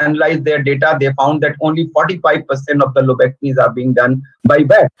Surgeons analyzed their data, they found that only 45% of the lobectomies are being done by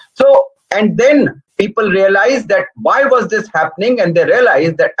VATS. So, and then people realized that why was this happening, and they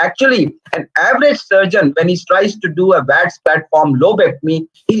realized that actually an average surgeon, when he tries to do a VATS platform lobectomy,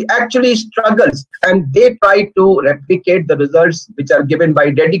 he actually struggles, and they try to replicate the results which are given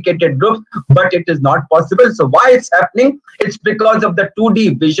by dedicated groups, but it is not possible. So why it's happening? It's because of the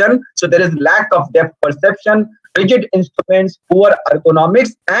 2D vision. So there is lack of depth perception, rigid instruments, poor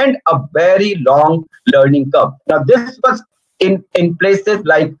ergonomics, and a very long learning curve. Now this was in places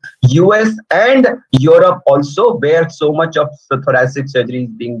like US and Europe also, where so much of the thoracic surgery is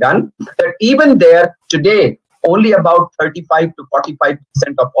being done, that even there today, only about 35 to 45%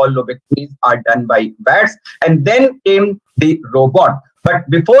 of all lobectomies are done by VATS. And then came the robot. But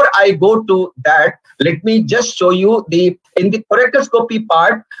before I go to that, let me just show you in the thoracoscopy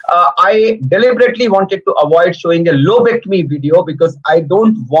part, I deliberately wanted to avoid showing a lobectomy video because I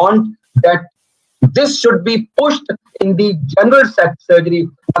don't want that this should be pushed in the general surgery.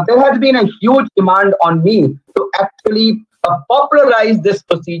 There has been a huge demand on me to actually popularize this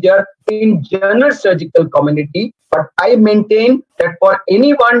procedure in general surgical community, but I maintain that for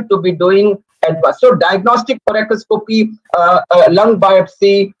anyone to be doing advanced, so diagnostic thoracoscopy, lung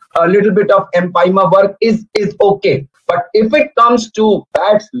biopsy, a little bit of empyema work is okay. But if it comes to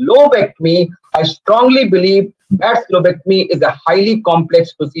VATS lobectomy, I strongly believe VATS lobectomy is a highly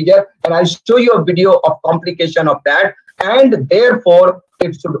complex procedure, and I'll show you a video of complication of that. And therefore,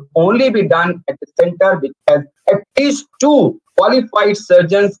 it should only be done at a center which has at least 2 qualified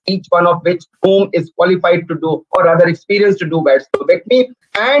surgeons, each one of which whom is qualified to do or rather experienced to do VATS lobectomy,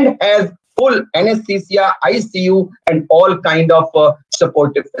 and has full anesthesia, ICU, and all kind of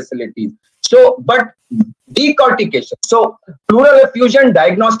supportive facilities. So, but decortication. So, pleural effusion,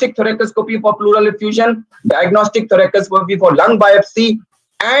 diagnostic thoracoscopy for pleural effusion, diagnostic thoracoscopy for lung biopsy,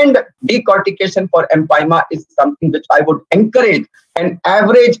 and decortication for empyema is something which I would encourage an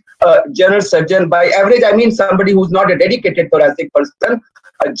average general surgeon. By average, I mean somebody who's not a dedicated thoracic person,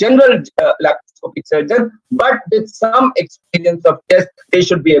 a general laparoscopic surgeon, but with some experience of test, they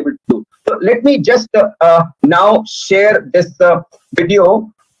should be able to do. So let me just now share this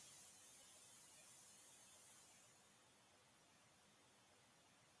video.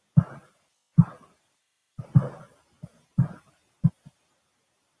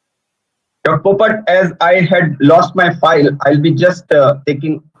 Popat, as I had lost my file, I'll be just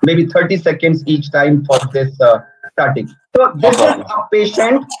taking maybe 30 seconds each time for this starting. So this is a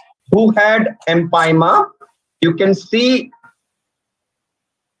patient who had empyema. You can see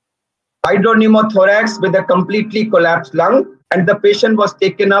hydropneumothorax with a completely collapsed lung, and the patient was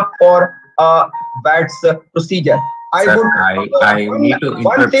taken up for a VATS procedure.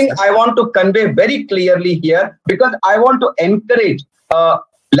 One thing I want to convey very clearly here, because I want to encourage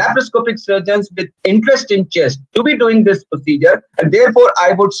laparoscopic surgeons with interest in chest to be doing this procedure, and therefore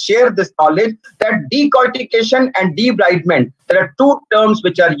I would share this knowledge that decortication and debridement, there are 2 terms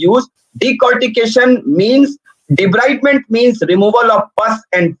which are used. Decortication means, debridement means removal of pus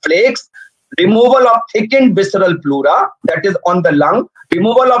and flakes, removal of thickened visceral pleura, that is on the lung,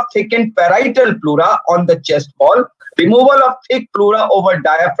 removal of thickened parietal pleura on the chest wall, removal of thick pleura over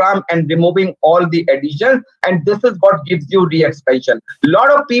diaphragm, and removing all the adhesions. And this is what gives you re-expansion. A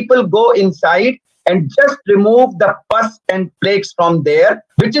lot of people go inside and just remove the pus and flakes from there,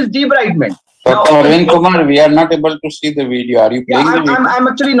 which is debridement. Dr. Arvind Kumar, we are not able to see the video. Are you playing the video? I'm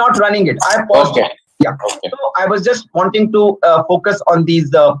actually not running it. I paused it. Yeah. Okay. So I was just wanting to focus on these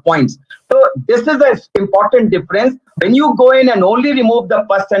points. So this is an important difference. When you go in and only remove the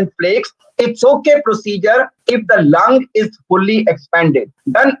pus and flakes, it's okay procedure if the lung is fully expanded.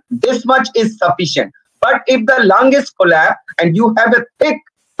 Then this much is sufficient. But if the lung is collapsed and you have a thick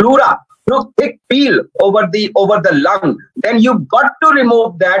pleura, thick peel over the lung, then you've got to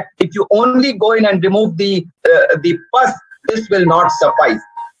remove that. If you only go in and remove the pus, this will not suffice.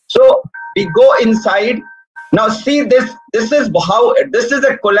 So we go inside. Now see this. This is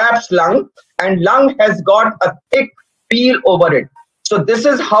a collapsed lung, and lung has got a thick peel over it. So this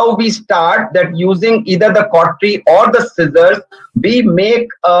is how we start, that using either the cautery or the scissors, we make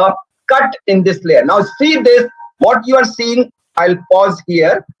a cut in this layer. Now see this, what you are seeing, I'll pause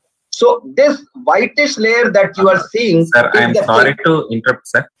here. So this whitish layer that you are seeing, sir, I am sorry to interrupt,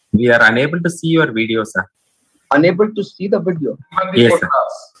 sir. We are unable to see your video, sir. Unable to see the video. Even the Yes,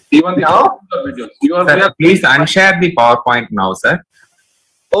 photographs, even the Now? videos. You are Sir, please unshare the PowerPoint now, sir.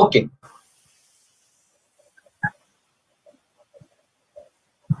 Okay.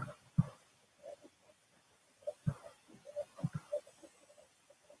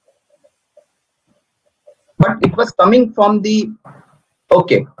 But it was coming from the.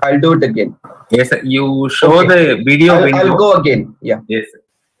 Okay, I'll do it again. Yes, sir. You show Okay. the video window. I'll go again. Yeah. Yes, sir.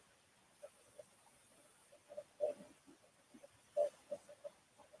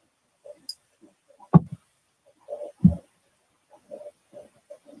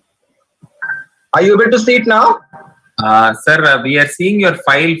 Are you able to see it now? Sir, we are seeing your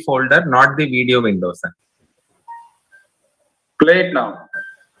file folder, not the video window, sir. play it now.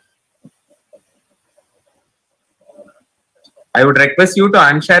 I would request you to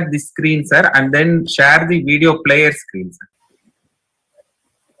unshare this screen, sir, and then share the video player screen, sir.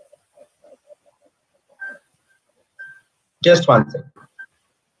 Just one second.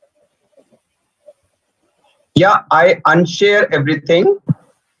 Yeah, I unshare everything.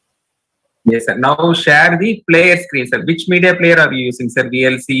 Yes, sir. Now share the player screen, sir. Which media player are you using, sir?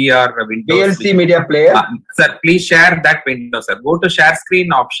 VLC or Windows? VLC media player. Sir, please share that window, sir. Go to share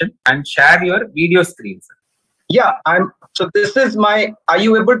screen option and share your video screen, sir. Yeah, so this is my. Are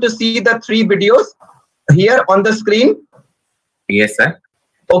you able to see the 3 videos here on the screen? Yes, sir.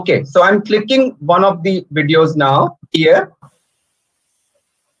 Okay, so I'm clicking one of the videos now here.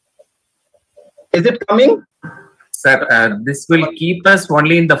 Is it coming? Sir, this will keep us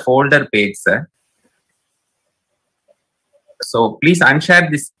only in the folder page, sir. So please unshare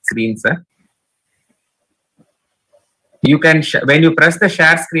this screen, sir. You can, when you press the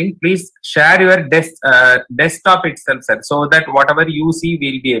share screen, please share your desktop itself, sir, so that whatever you see,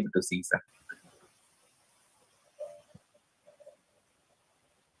 we'll be able to see, sir.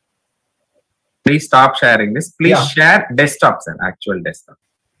 Please stop sharing this. Please share desktop, sir, actual desktop.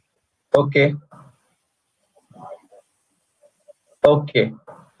 Okay. Okay.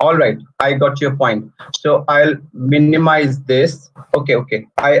 All right. I got your point. So I'll minimize this. Okay. Okay.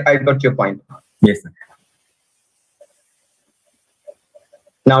 I got your point. Yes, sir.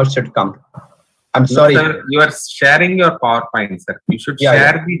 Now it should come. I'm sorry. No, sir, you are sharing your PowerPoint, sir. You should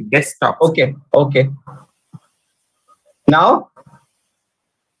share the desktop. Okay. Okay. Now?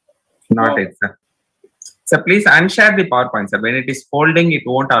 Not it, sir. So please unshare the PowerPoint, sir. When it is folding, it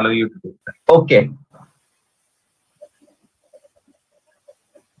won't allow you to do that. Okay.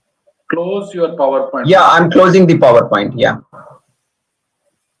 Close your PowerPoint. Yeah, I'm closing the PowerPoint. Yeah.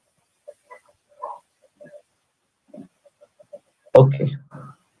 Okay.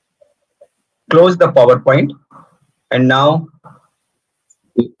 Close the PowerPoint. And now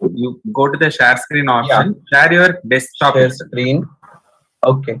you go to the share screen option. Share your desktop share screen.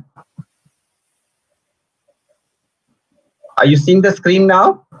 Okay. Are you seeing the screen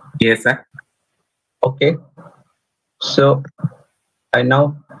now? Yes, sir. Okay. So I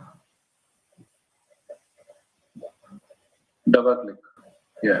now double click.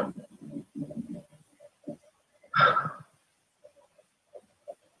 Yeah.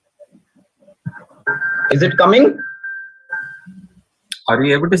 Is it coming? Are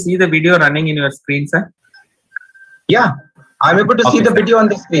you able to see the video running in your screen, sir? Yeah, I'm able to see the video on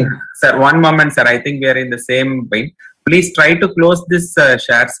the screen. Sir, one moment, sir. I think we are in the same vein. Please try to close this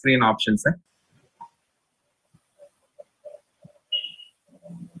share screen option, sir.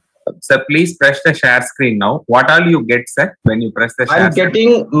 Sir, please press the share screen now. What all you get, sir, when you press the share screen? I'm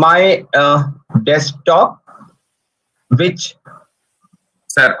getting my desktop, which...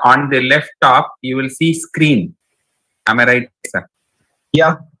 Sir, on the left top, you will see screen. Am I right, sir?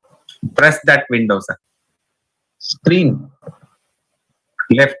 Yeah. Press that window, sir. Screen.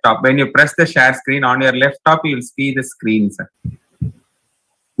 Left top. When you press the share screen on your left top, you will see the screen, sir.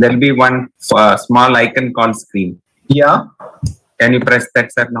 There will be one small icon called screen. Yeah. Can you press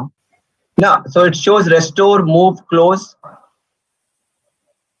that, sir, now? No. So it shows restore, move, close.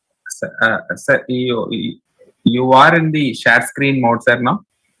 Sir, you are in the share screen mode, sir, now?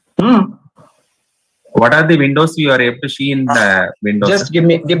 What are the windows you are able to see in the windows? Just sir?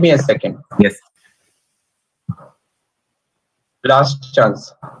 give me a second. Yes. Last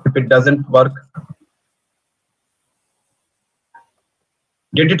chance. If it doesn't work.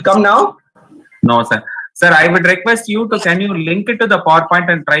 Did it come now? No, sir. Sir, I would request you to, can you link it to the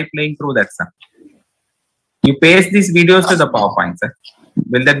PowerPoint and try playing through that, sir? You paste these videos to the PowerPoint, sir.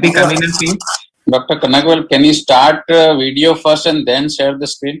 Will that be convenient for you? Dr. Kanagwal, can you start video first and then share the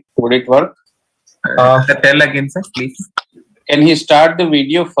screen? Would it work? Tell again, sir, please. can he start the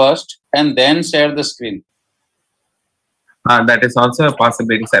video first and then share the screen? That is also a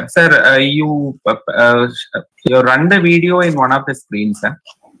possibility, sir. Sir, you run the video in one of the screens, sir.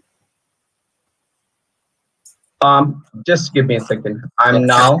 Just give me a second. I'm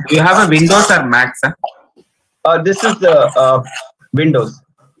now. You have a Windows or Mac, sir? This is the Windows.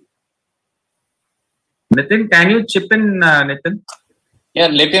 Nitin, can you chip in, Nitin? Yeah,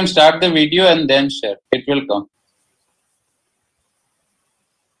 let him start the video and then share. It will come.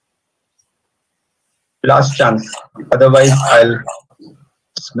 Last chance. Otherwise, I'll.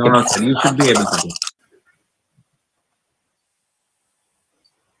 No, sir. You should be able to do.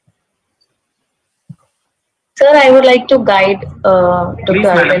 Sir, I would like to guide Dr. Please,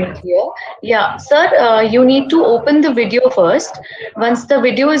 Arvind here. Yeah, sir, you need to open the video first. Once the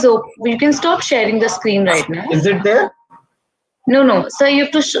video is open, you can stop sharing the screen right now. Is it there? No, sir, you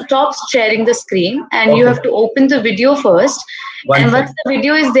have to stop sharing the screen and you have to open the video first. And once the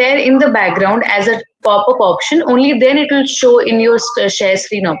video is there in the background as a pop-up option, only then it will show in your share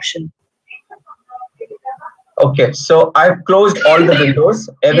screen option. Okay, so I've closed all the windows.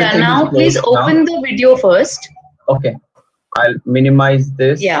 Everything now please open the video first. Okay, I'll minimize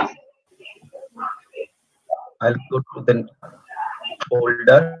this. Yeah. I'll go to the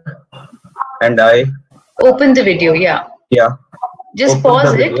folder and I open the video. Yeah. Yeah. Just Open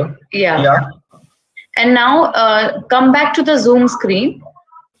pause it. Yeah. And now come back to the Zoom screen.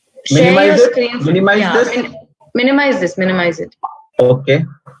 Minimize your screen. Minimize this. Minimize this. Minimize it. Okay.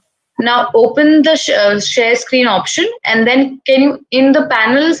 Now open the share screen option and then can you, in the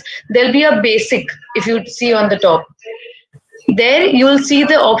panels, there'll be a basic, if you see on the top. There you will see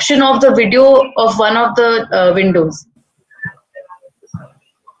the option of the video of one of the windows.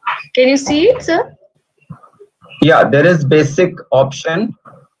 Can you see it, sir? Yeah, there is basic option,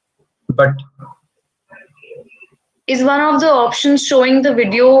 but is one of the options showing the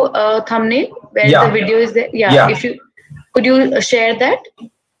video thumbnail where the video is there? Yeah. If you could you share that?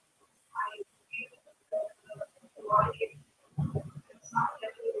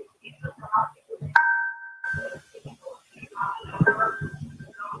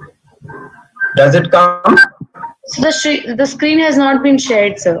 Does it come? So the screen has not been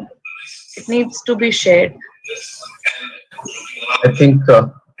shared, sir. It needs to be shared. I think. I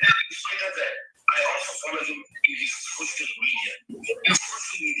also follow him in his social media. In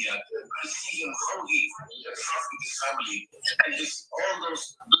social media, I see him how he lives with his family and just all those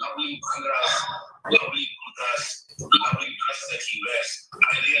lovely bhangras, lovely kurtas, lovely dresses that he wears.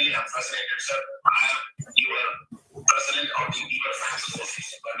 I really am fascinated, sir. I am your president of the Beaver Fans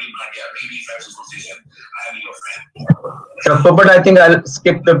Association, Parveen Bhatia, BB Fans Association. I am your fan. So, but I think I'll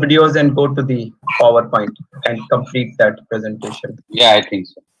skip the videos and go to the PowerPoint and complete that presentation. Yeah, I think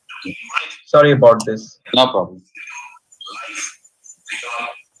so. Sorry about this. No problem. Life beyond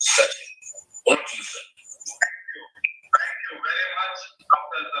such. What you said. Thank you very much,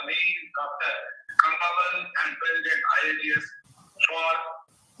 Dr. Zameer, Dr. Kumar, and President IAGES for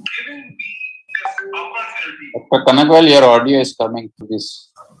giving me this opportunity. Dr. Kanagwal, your audio is coming to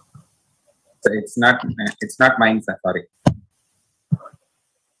this. So it's not mine, sir. Sorry.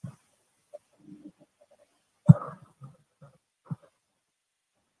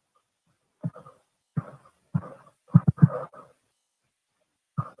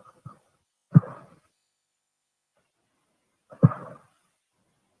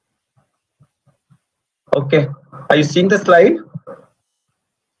 Okay. Are you seeing the slide?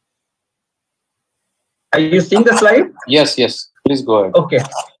 Are you seeing the slide? Yes. Please go ahead. Okay.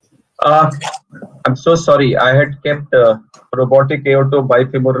 I'm so sorry. I had kept robotic aorto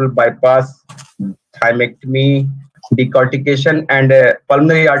bifemoral bypass, thymectomy, decortication, and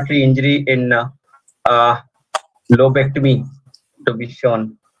pulmonary artery injury in lobectomy to be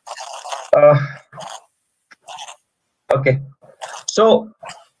shown. Okay.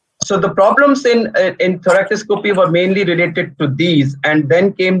 So the problems in thoracoscopy were mainly related to these, and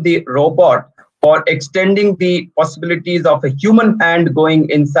then came the robot for extending the possibilities of a human hand going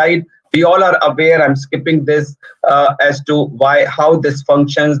inside. We all are aware, I'm skipping this, as to how this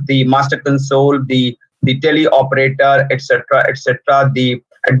functions, the master console, the teleoperator, etc., the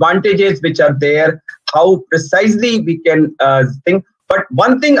advantages which are there, how precisely we can think. But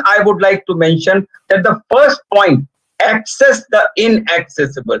one thing I would like to mention, that the first point, access the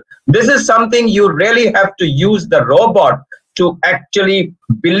inaccessible. This is something you really have to use the robot to actually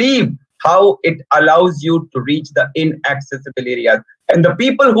believe how it allows you to reach the inaccessible areas. And the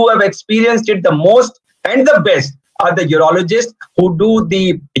people who have experienced it the most and the best are the urologists who do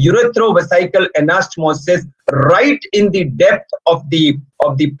the urethrovesical anastomosis right in the depth of the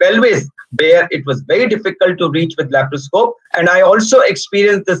pelvis, where it was very difficult to reach with laparoscope. And I also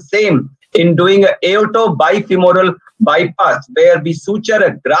experienced the same in doing an aorto-bifemoral bypass, where we suture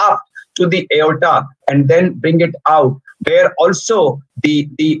a graft to the aorta and then bring it out, where also the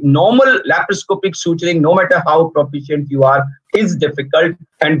normal laparoscopic suturing, no matter how proficient you are, is difficult,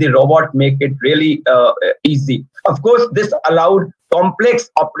 and the robot make it really easy. Of course, this allowed complex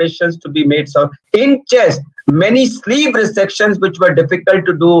operations to be made. So in chest, many sleeve resections which were difficult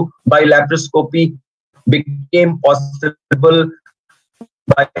to do by laparoscopy became possible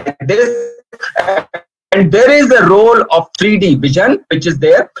by this. And there is a role of 3D vision, which is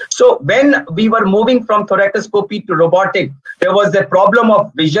there. So when we were moving from thoracoscopy to robotic, there was a problem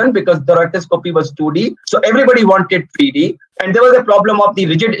of vision because thoracoscopy was 2D. So everybody wanted 3D. And there was a problem of the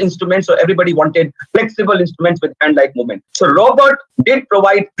rigid instruments. So everybody wanted flexible instruments with hand-like movement. So robot did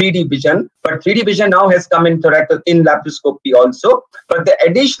provide 3D vision, but 3D vision now has come in laparoscopy also. But the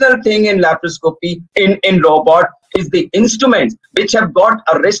additional thing in laparoscopy, in robot, is the instruments which have got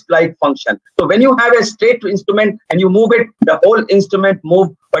a wrist-like function. So when you have a straight instrument and you move it, the whole instrument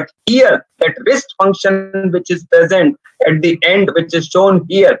move. But here, that wrist function which is present at the end, which is shown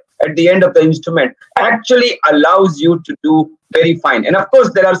here at the end of the instrument, actually allows you to do very fine. And of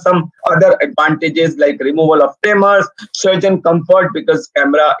course, there are some other advantages like removal of tremors, surgeon comfort because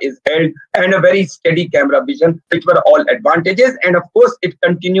camera is held, and a very steady camera vision, which were all advantages. And of course, it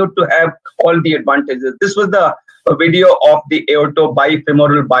continued to have all the advantages. This was the video of the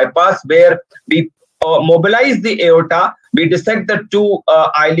aorto-bifemoral bypass, where we mobilize the aorta, we dissect the two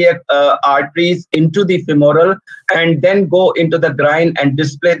iliac arteries into the femoral, and then go into the groin and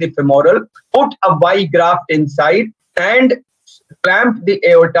display the femoral, put a Y graft inside, and clamp the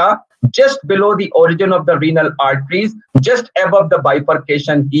aorta just below the origin of the renal arteries, just above the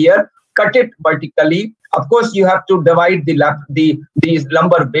bifurcation here, cut it vertically. Of course, you have to divide these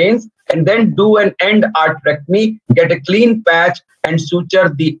lumbar veins and then do an end arterectomy, get a clean patch and suture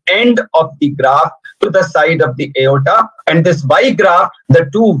the end of the graft to the side of the aorta. And this Y graft, the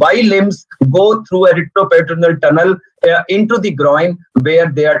two Y limbs go through a retroperitoneal tunnel into the groin, where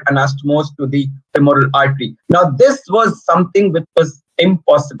they are anastomosed to the femoral artery. Now, this was something which was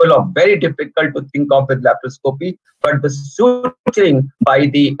impossible or very difficult to think of with laparoscopy, but the suturing by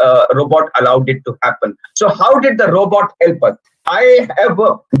the robot allowed it to happen. So how did the robot help us? I have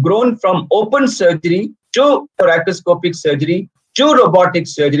grown from open surgery to thoracoscopic surgery to robotic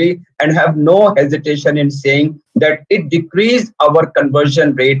surgery, and have no hesitation in saying that it decreased our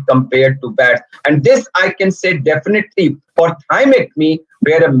conversion rate compared to VATS. And this I can say definitely for thymectomy,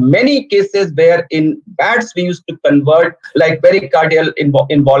 where many cases where in VATS we used to convert like pericardial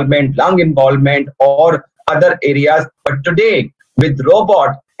involvement, lung involvement, or other areas. But today with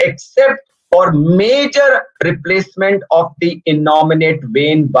robot, except for major replacement of the innominate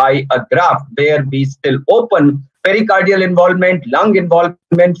vein by a graft, where we still open, pericardial involvement, lung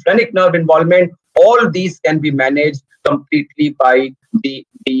involvement, phrenic nerve involvement, all these can be managed completely by the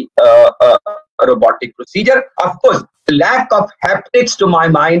robotic procedure. Of course, lack of haptics to my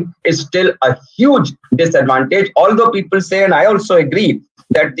mind is still a huge disadvantage, although people say, and I also agree,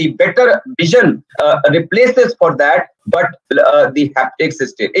 that the better vision replaces for that, but the haptics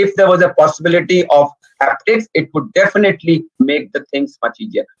is still. If there was a possibility of haptics, it would definitely make the things much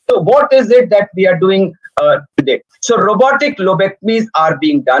easier. So what is it that we are doing today? So robotic lobectomies are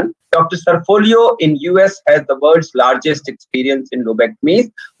being done. Dr. Sarfolio in US has the world's largest experience in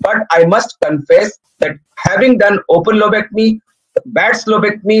lobectomies, but I must confess that having done open lobectomy, VATS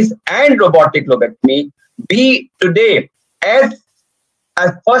lobectomies, and robotic lobectomy, we today, as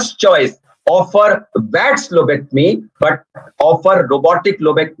a first choice, offer VATS lobectomy, but offer robotic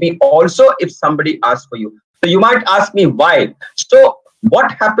lobectomy also if somebody asks for you. So you might ask me why. So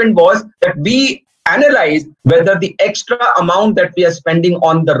what happened was that we analyzed whether the extra amount that we are spending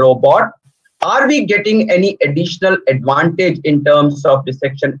on the robot, are we getting any additional advantage in terms of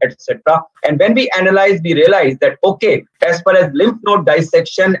dissection, etc. And when we analyzed, we realized that, okay, as far as lymph node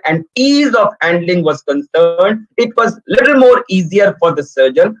dissection and ease of handling was concerned, it was little more easier for the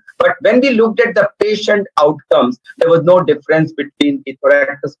surgeon. But when we looked at the patient outcomes, there was no difference between the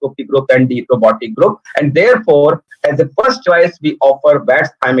thoracoscopic group and the robotic group. And therefore, as a first choice, we offer VATS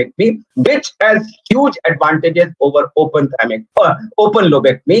thymectomy, which has huge advantages over open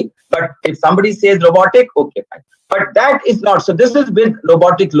lobectomy. But if somebody says robotic, okay, fine. But that is not. So this is with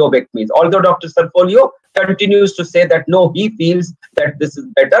robotic lobectomies. Although Dr. Sarfolio continues to say that no, he feels that this is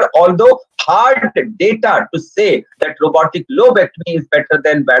better. Although hard data to say that robotic lobectomy is better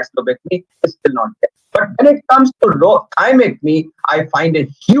than VATS lobectomy is still not there. But when it comes to thymectomy, I find a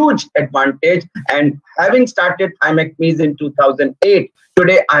huge advantage. And having started thymectomies in 2008,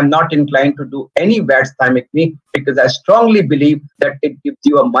 today I'm not inclined to do any VATS thymectomy because I strongly believe that it gives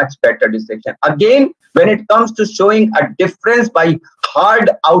you a much better dissection. Again, when it comes to showing a difference by hard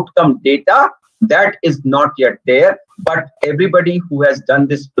outcome data, that is not yet there, but everybody who has done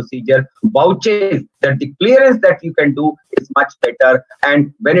this procedure vouches that the clearance that you can do is much better.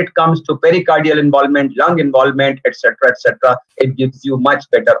 And when it comes to pericardial involvement, lung involvement, etc., it gives you much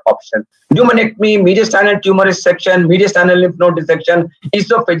better option. Pneumonectomy, mediastinal tumor resection, mediastinal lymph node dissection,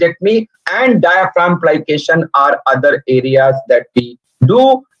 esophagectomy, and diaphragm plication are other areas that we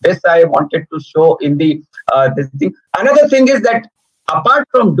do. This I wanted to show in the this thing. Another thing is that apart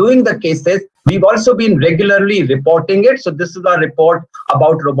from doing the cases, we've also been regularly reporting it. So this is a report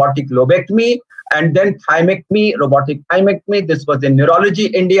about robotic lobectomy and then thymectomy, robotic thymectomy. This was in Neurology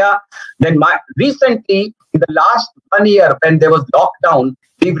India. Then recently, in the last 1 year, when there was lockdown,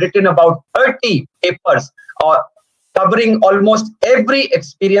 we've written about 30 papers covering almost every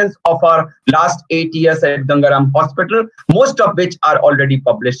experience of our last 8 years at Gangaram Hospital, most of which are already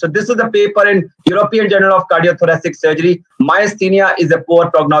published. So this is a paper in European Journal of Cardiothoracic Surgery. Myasthenia is a poor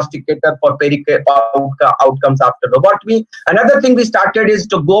prognosticator for outcomes after lobotomy. Another thing we started is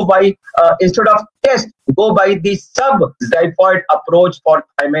to go by, instead of test, go by the sub-xiphoid approach for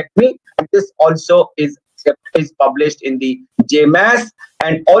thymectomy. And this also is published in the JMAS.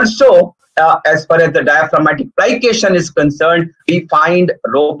 And also, as far as the diaphragmatic plication is concerned, we find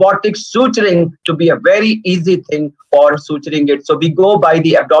robotic suturing to be a very easy thing for suturing it. So we go by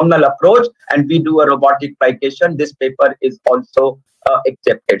the abdominal approach and we do a robotic plication. This paper is also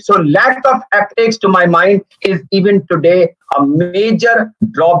accepted. So lack of haptics, to my mind, is even today a major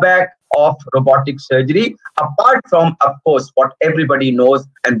drawback of robotic surgery, apart from, of course, what everybody knows,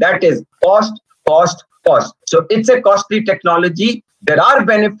 and that is cost. So it's a costly technology. There are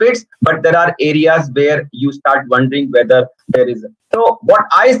benefits, but there are areas where you start wondering whether there is. So what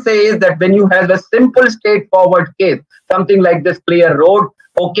I say is that when you have a simple, straightforward case, something like this, clear road,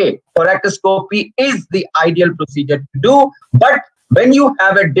 okay, thoracoscopy is the ideal procedure to do. But when you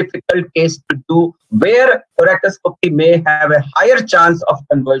have a difficult case to do, where thoracoscopy may have a higher chance of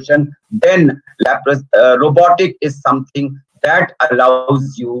conversion, then robotic is something that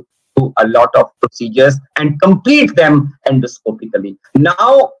allows you a lot of procedures and complete them endoscopically.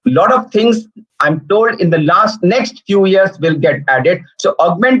 Now, a lot of things I'm told in the next few years will get added. So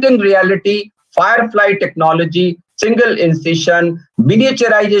augmenting reality, firefly technology, single incision,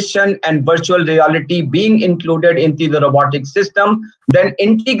 miniaturization, and virtual reality being included into the robotic system. Then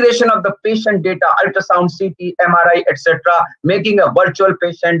integration of the patient data, ultrasound, CT, MRI, etc., making a virtual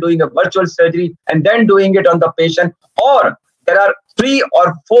patient, doing a virtual surgery, and then doing it on the patient. Or there are 3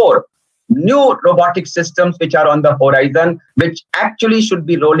 or 4 new robotic systems which are on the horizon, which actually should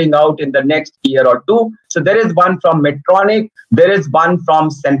be rolling out in the next year or 2. So there is one from Medtronic, there is one from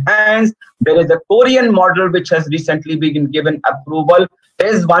Senhance, there is a Korean model which has recently been given approval,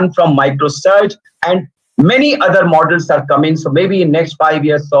 there is one from Microsurge, and many other models are coming. So maybe in next 5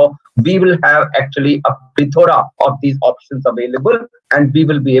 years so we will have actually a plethora of these options available, and we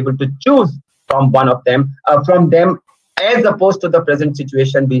will be able to choose from one of them, as opposed to the present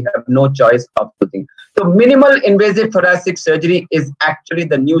situation, we have no choice of choosing. So minimal invasive thoracic surgery is actually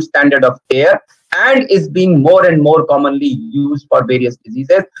the new standard of care and is being more and more commonly used for various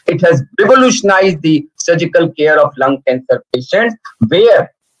diseases. It has revolutionized the surgical care of lung cancer patients,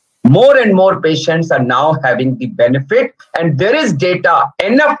 where more and more patients are now having the benefit. And there is data,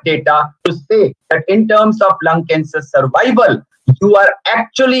 enough data to say that in terms of lung cancer survival, you are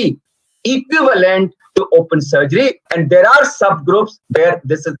actually equivalent to open surgery, and there are subgroups where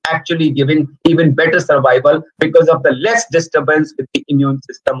this is actually giving even better survival because of the less disturbance with the immune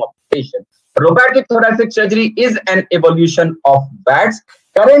system of the patient. Robotic thoracic surgery is an evolution of VATS.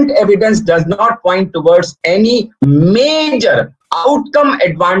 Current evidence does not point towards any major outcome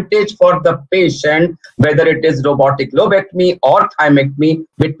advantage for the patient, whether it is robotic lobectomy or thymectomy,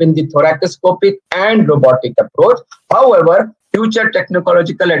 between the thoracoscopic and robotic approach. However, future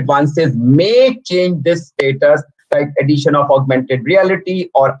technological advances may change this status, like addition of augmented reality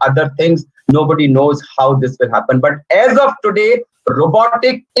or other things. Nobody knows how this will happen. But as of today,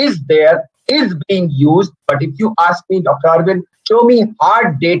 robotic is there, is being used. But if you ask me, Dr. Arvind, show me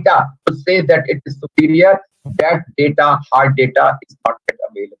hard data to say that it is superior, that data, hard data, is not yet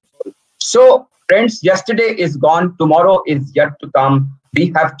available. So, friends, yesterday is gone. Tomorrow is yet to come.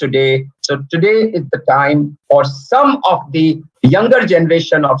 We have today. So So today is the time for some of the younger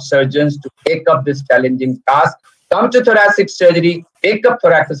generation of surgeons to take up this challenging task, come to thoracic surgery, take up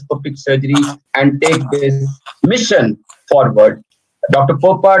thoracoscopic surgery, and take this mission forward. Dr.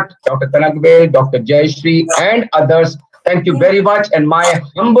 Popat, Dr. Kanagve, Dr. Jayashree, and others, thank you very much. And my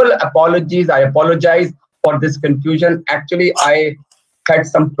humble apologies. I apologize for this confusion. Actually, I had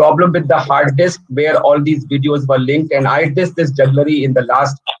some problem with the hard disk where all these videos were linked, and I did this jugglery in the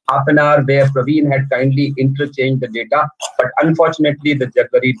last half an hour where Parveen had kindly interchanged the data, but unfortunately the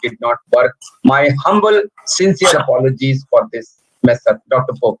jugglery did not work. My humble, sincere apologies for this mess up.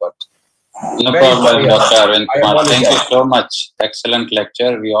 Dr. Popat. No problem, Dr. Arvind Kumar. Thank you so much. Excellent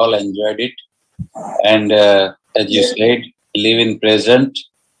lecture. We all enjoyed it. And as you said, live in present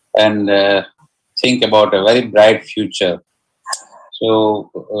and think about a very bright future. So,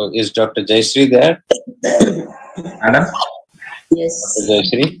 is Dr. Jayashree there? Madam? Yes. Dr.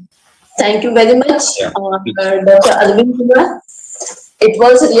 Jayashree? Thank you very much, Yeah. Dr. Arvind Kumar. It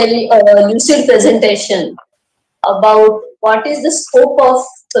was really a lucid presentation about what is the scope of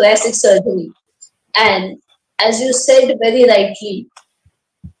thoracic surgery. And as you said very rightly,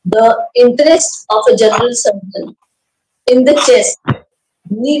 the interest of a general surgeon in the chest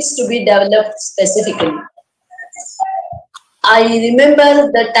needs to be developed specifically. I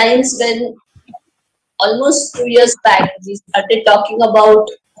remember the times when almost 2 years back, we started talking about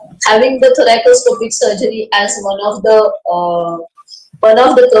having the thoracoscopic surgery as one of the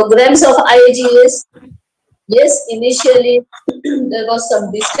programs of IAGES. Yes, initially there was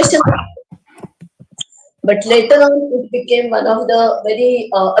some discussion, but later on it became one of the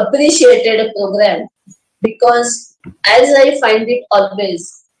very appreciated program, because as I find it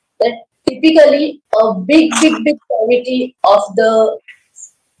always, that typically a big cavity of the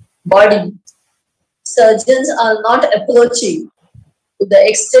body, surgeons are not approaching to the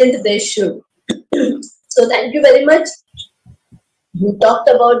extent they should. So thank you very much. You talked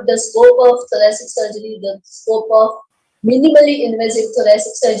about the scope of thoracic surgery, the scope of minimally invasive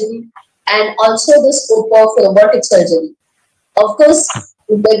thoracic surgery, and also the scope of robotic surgery. Of course,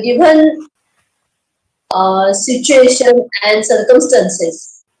 in the given situation and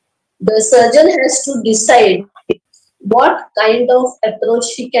circumstances, the surgeon has to decide what kind of approach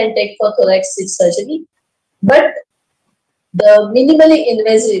he can take for thoracic surgery. But the minimally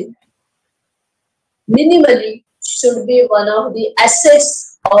invasive, should be one of the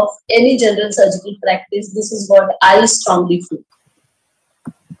assets of any general surgical practice. This is what I strongly feel.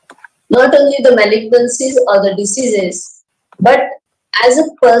 Not only the malignancies or the diseases, but as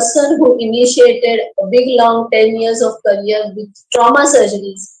a person who initiated a big long 10 years of career with trauma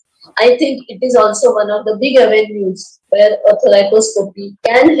surgeries, I think it is also one of the big avenues where a thoracoscopy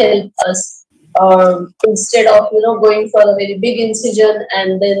can help us instead of going for a very big incision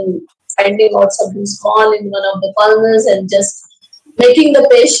and then finding out something small in one of the corners and just making the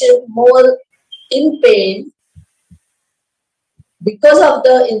patient more in pain because of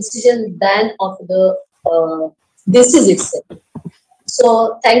the incision than of the disease itself.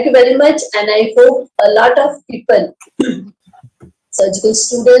 So thank you very much, and I hope a lot of people, surgical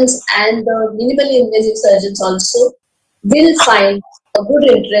students and the minimally invasive surgeons also, will find a good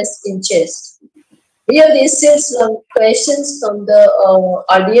interest in chest. We have received some questions from the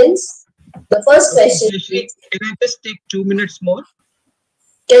audience. The first question is, can I just take 2 minutes more?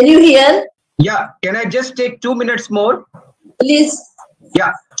 Can you hear? Yeah, can I just take 2 minutes more? Please.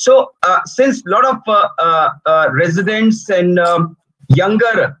 Yeah, so since a lot of residents and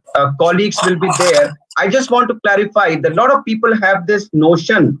younger colleagues will be there, I just want to clarify that a lot of people have this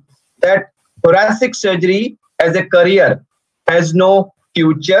notion that thoracic surgery as a career has no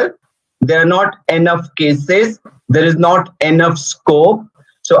future. There are not enough cases. There is not enough scope.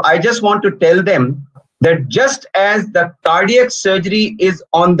 So I just want to tell them that just as the cardiac surgery is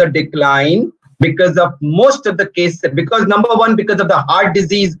on the decline because of most of the cases, because number one, because of the heart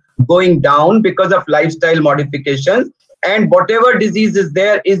disease going down because of lifestyle modifications, and whatever disease is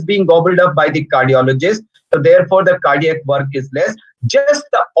there is being gobbled up by the cardiologist. So therefore the cardiac work is less. Just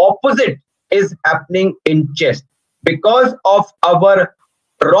the opposite is happening in chest because of our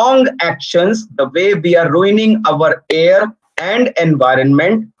wrong actions, the way we are ruining our air and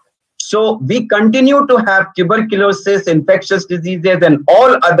environment. So we continue to have tuberculosis, infectious diseases, and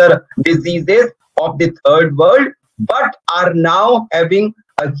all other diseases of the third world, but are now having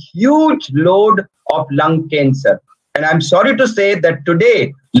a huge load of lung cancer. And I'm sorry to say that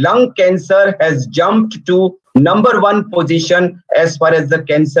today, lung cancer has jumped to #1 position as far as the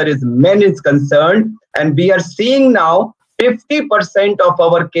cancer is men is concerned. And we are seeing now 50% of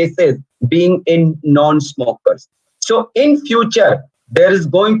our cases being in non-smokers. So in future, there is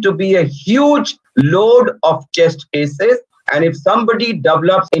going to be a huge load of chest cases. And if somebody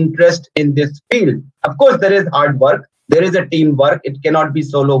develops interest in this field, of course, there is hard work. There is a teamwork. It cannot be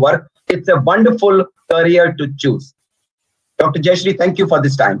solo work. It's a wonderful career to choose. Dr. Jayashree, thank you for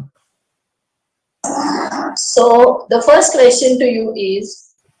this time. So the first question to you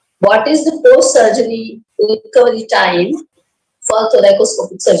is, what is the post-surgery recovery time for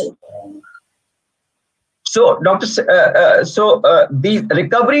thoracoscopic surgery? So, the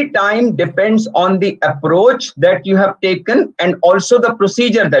recovery time depends on the approach that you have taken and also the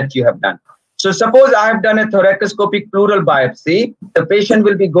procedure that you have done. So, suppose I have done a thoracoscopic pleural biopsy, the patient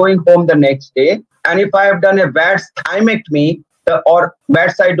will be going home the next day. And if I have done a VATS thymectomy, or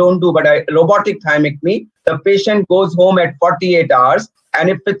VATS I don't do, but robotic thymectomy, the patient goes home at 48 hours. And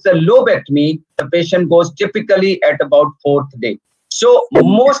if it's a lobectomy, the patient goes typically at about 4th day. So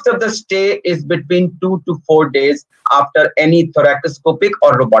most of the stay is between 2 to 4 days after any thoracoscopic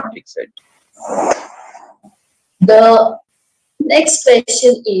or robotic surgery. The next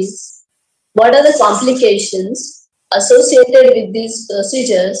question is, what are the complications associated with these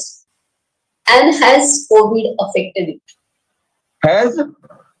procedures, and has COVID affected it? Has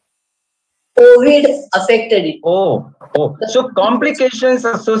COVID affected it? So complications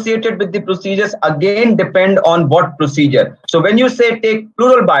associated with the procedures again depend on what procedure. So when you say take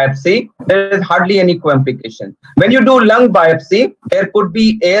pleural biopsy, there is hardly any complication. When you do lung biopsy, there could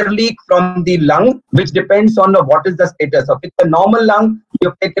be air leak from the lung, which depends on what is the status of it. If it's a normal lung,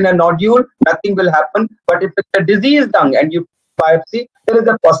 you've taken a nodule, nothing will happen. But if it's a diseased lung and you biopsy, there is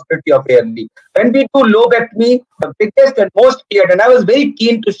a possibility of air leak. When we do lobectomy, the biggest and most feared, and I was very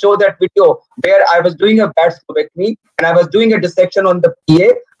keen to show that video where I was doing a VATS lobectomy and I was doing a dissection on the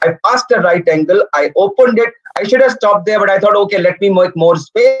PA. I passed a right angle, I opened it. I should have stopped there, but I thought, okay, let me make more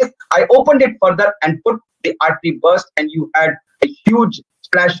space. I opened it further and put the artery burst, and you had a huge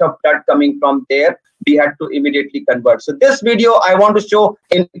splash of blood coming from there. We had to immediately convert. So this video I want to show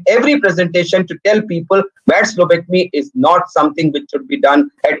in every presentation to tell people VATS lobectomy is not something which should be done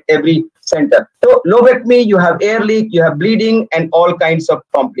at every center. So lobectomy, you have air leak, you have bleeding, and all kinds of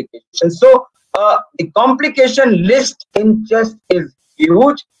complications. So the complication list in chest is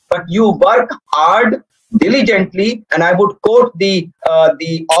huge, but you work hard, diligently, and I would quote the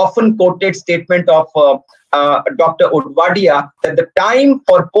often quoted statement of Dr. Bhatia, that the time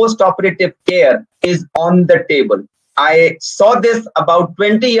for post-operative care is on the table. I saw this about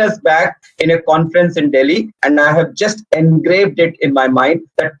 20 years back in a conference in Delhi, and I have just engraved it in my mind.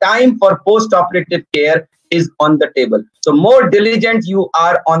 The time for post-operative care is on the table. So more diligent you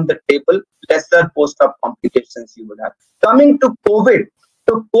are on the table, lesser post-op complications you would have. Coming to COVID.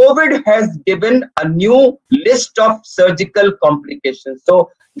 So COVID has given a new list of surgical complications. So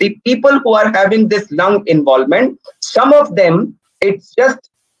the people who are having this lung involvement, some of them, it's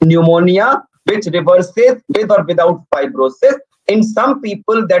just pneumonia, which reverses with or without fibrosis. In some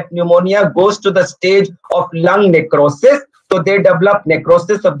people, that pneumonia goes to the stage of lung necrosis. So they develop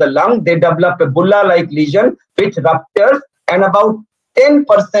necrosis of the lung. They develop a bulla-like lesion, which ruptures. And about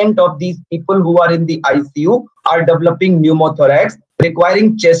 10% of these people who are in the ICU are developing pneumothorax,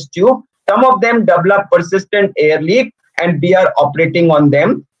 requiring chest tube. Some of them develop persistent air leak, and we are operating on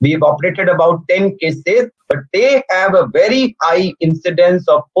them. We've operated about 10 cases, but they have a very high incidence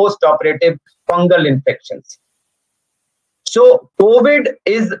of post-operative fungal infections. So COVID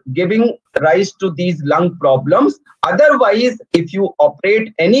is giving rise to these lung problems. Otherwise, if you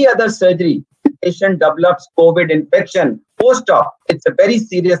operate any other surgery, the patient develops COVID infection post-op, it's a very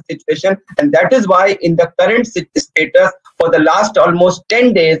serious situation. And that is why in the current status, for the last almost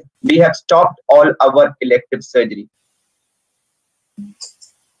 10 days, we have stopped all our elective surgery.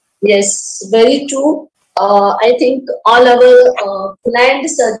 Yes, very true. I think all our planned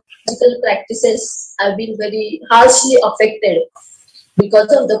surgical practices have been very harshly affected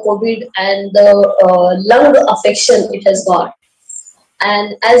because of the COVID and the lung affection it has got.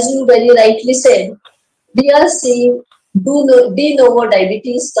 And as you very rightly said, we are seeing de novo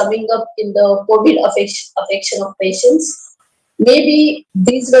diabetes coming up in the COVID affection of patients. Maybe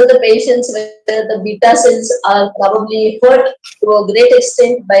these were the patients where the beta cells are probably hurt to a great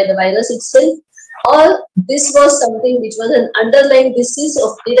extent by the virus itself, or this was something which was an underlying disease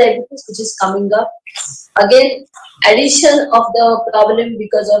of prediabetes which is coming up. Again, addition of the problem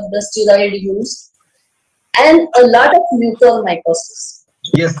because of the steroid use and a lot of mucormycosis.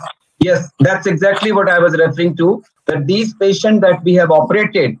 Yes, that's exactly what I was referring to, that these patients that we have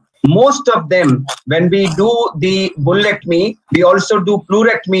operated, most of them, when we do the bullectomy, we also do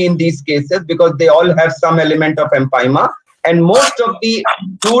pleurectomy in these cases because they all have some element of empyema. And most of the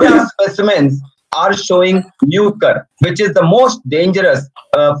pleura specimens, are showing mucor, which is the most dangerous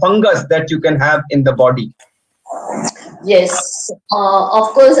fungus that you can have in the body. Yes, of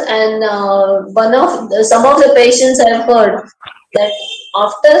course, and some of the patients have heard that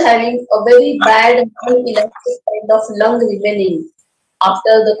after having a very bad non-elastic kind of lung remaining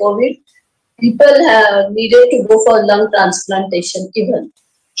after the COVID, people have needed to go for lung transplantation even.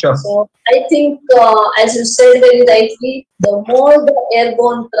 Sure. So I think, as you said very rightly, the more the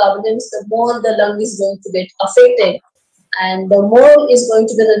airborne problems, the more the lung is going to get affected, and the more is going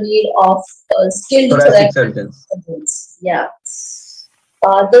to be the need of skilled thoracic surgeons. Yeah.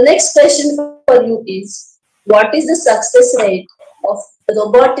 The next question for you is, what is the success rate of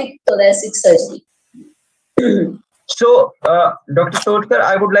robotic thoracic surgery? So, Dr. Todkar,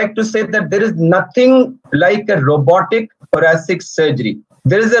 I would like to say that there is nothing like a robotic thoracic surgery.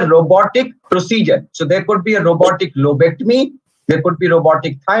 There is a robotic procedure. So there could be a robotic lobectomy, there could be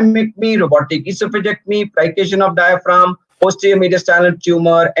robotic thymectomy, robotic esophagectomy, plication of diaphragm, posterior mediastinal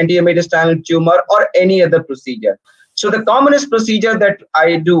tumor, anterior mediastinal tumor, or any other procedure. So the commonest procedure that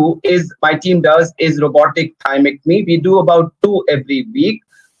I do is, my team does, is robotic thymectomy. We do about 2 every week.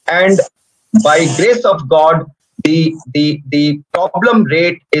 And by grace of God, the problem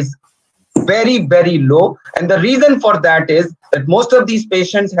rate is very, very low. And the reason for that is that most of these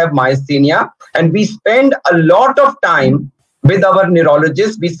patients have myasthenia, and we spend a lot of time with our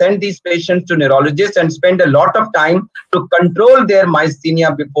neurologists. We send these patients to neurologists and spend a lot of time to control their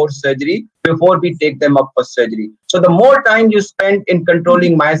myasthenia before surgery, before we take them up for surgery. So the more time you spend in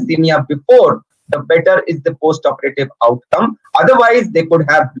controlling myasthenia before, the better is the post-operative outcome. Otherwise, they could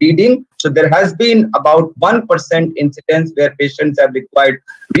have bleeding. So there has been about 1% incidence where patients have required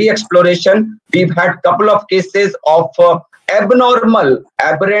re-exploration. We've had a couple of cases of abnormal,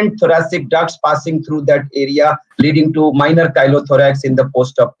 aberrant thoracic ducts passing through that area, leading to minor chylothorax in the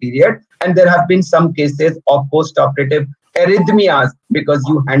post-op period. And there have been some cases of post-operative arrhythmias because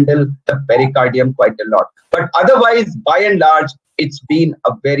you handle the pericardium quite a lot. But otherwise, by and large, it's been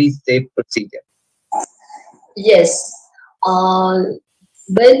a very safe procedure. Yes.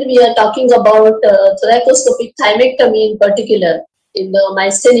 When we are talking about thoracoscopic thymectomy in particular, in the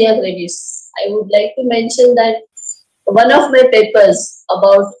myasthenia gravis, I would like to mention that one of my papers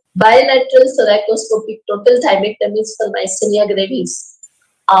about bilateral thoracoscopic total thymectomies for myasthenia gravis,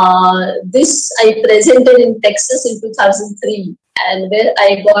 this I presented in Texas in 2003, and where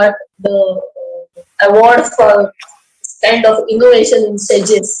I got the award for kind of innovation in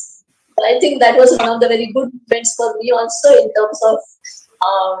SAGES. I think that was one of the very good events for me also, in terms of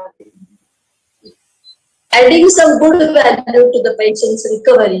adding some good value to the patient's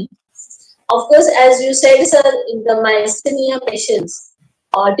recovery. Of course, as you said, sir, in the myasthenia patients,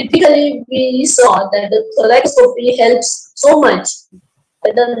 typically we saw that the thoracoscopy helps so much.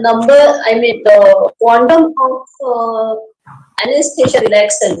 But the quantum of anesthesia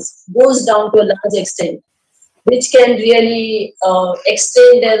relaxants goes down to a large extent, which can really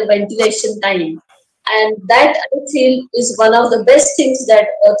extend their ventilation time. And that, I feel, is one of the best things that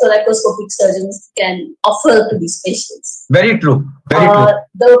thoracoscopic surgeons can offer to these patients. Very true. Very true.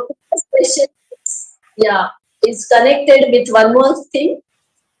 The first question is connected with one more thing.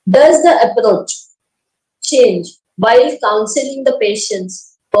 Does the approach change while counseling the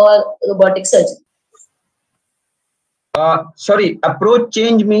patients for robotic surgery? Sorry, approach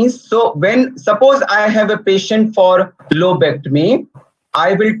change means, so when, suppose I have a patient for lobectomy,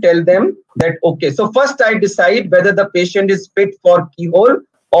 I will tell them that, okay, so first I decide whether the patient is fit for keyhole,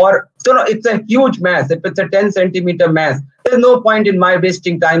 or, so no, it's a huge mass. If it's a 10 centimeter mass, there's no point in my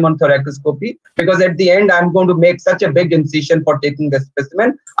wasting time on thoracoscopy, because at the end, I'm going to make such a big incision for taking the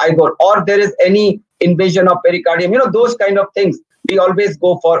specimen. Or there is any invasion of pericardium, those kind of things. We always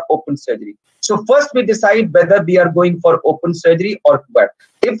go for open surgery. So first we decide whether we are going for open surgery or what.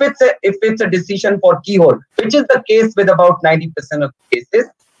 If it's a decision for keyhole, which is the case with about 90% of cases,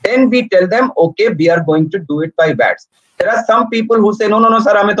 then we tell them, okay, we are going to do it by VATS. There are some people who say, no,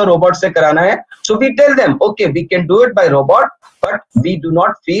 sir, hame to robot se karana hai. So we tell them, okay, we can do it by robot, but we do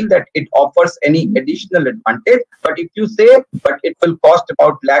not feel that it offers any additional advantage. But if you say, but it will cost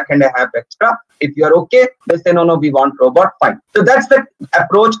about $1.5 lakh extra, if you are okay, they say, no, we want robot, fine. So that's the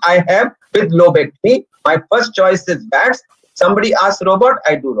approach I have with lobectomy. My first choice is VATS. Somebody asks robot,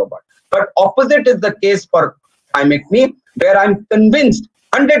 I do robot. But opposite is the case for thymectomy, where I'm convinced,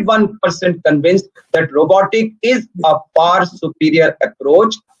 101% convinced that robotic is a far superior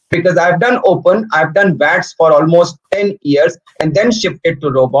approach, because I've done open, I've done VATS for almost 10 years and then shifted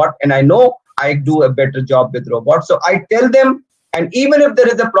to robot, and I know I do a better job with robot. So I tell them, and even if there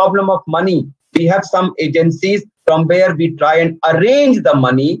is a problem of money, we have some agencies from where we try and arrange the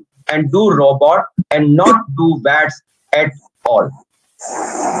money and do robot and not do VATS at all.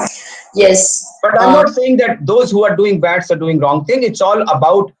 Yes. But I'm not saying that those who are doing VATS are doing wrong thing. It's all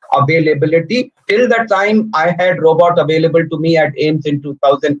about availability. Till the time I had robot available to me at AIMS in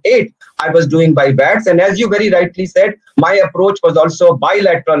 2008, I was doing by VATS. And as you very rightly said, my approach was also a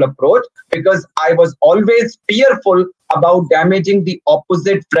bilateral approach because I was always fearful about damaging the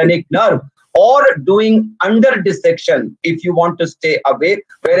opposite phrenic nerve or doing under dissection if you want to stay away.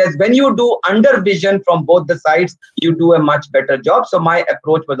 Whereas when you do under vision from both the sides, you do a much better job. So my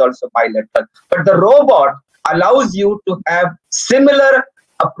approach was also bilateral. But the robot allows you to have similar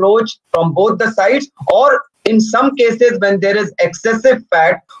approach from both the sides, or in some cases when there is excessive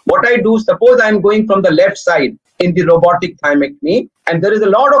fat, what I do, suppose I'm going from the left side in the robotic thymectomy and there is a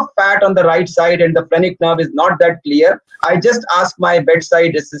lot of fat on the right side and the phrenic nerve is not that clear, I just ask my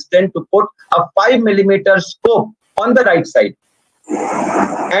bedside assistant to put a 5 millimeter scope on the right side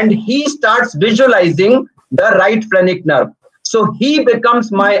and he starts visualizing the right phrenic nerve. So he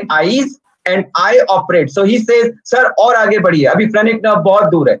becomes my eyes and I operate. So he says, sir, और आगे बढ़िए, अभी phrenic nerve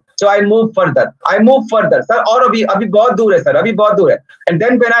बहुत दूर है. So I move further. Sir, और अभी बहुत दूर है, sir, अभी बहुत दूर है. And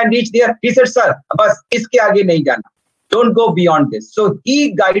then when I reach there, he said, sir, बस इसके आगे नहीं जाना. Don't go beyond this. So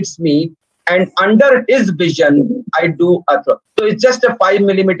he guides me, and under his vision, I do a throw. So it's just a 5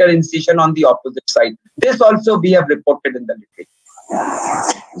 millimeter incision on the opposite side. This also we have reported in the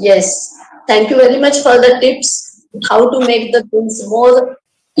literature. Yes. Thank you very much for the tips. How to make the things more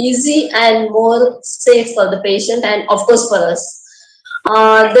easy and more safe for the patient and of course for us.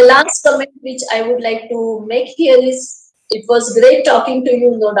 The last comment which I would like to make here is, it was great talking to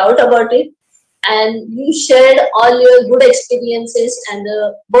you, no doubt about it, and you shared all your good experiences and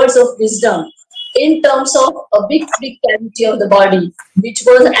words of wisdom in terms of a big cavity of the body which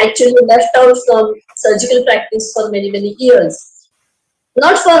was actually left out from surgical practice for many years.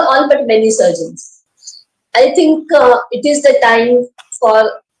 Not for all but many surgeons. I think it is the time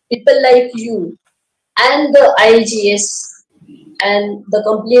for people like you and the IAGES, and the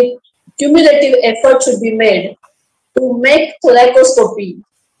complete cumulative effort should be made to make thoracoscopy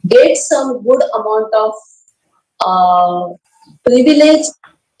get some good amount of privilege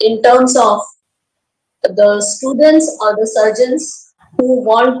in terms of the students or the surgeons who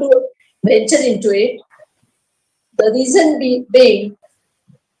want to venture into it. The reason being,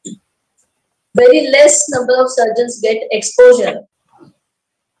 very less number of surgeons get exposure.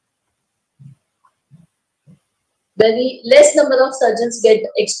 Very less number of surgeons get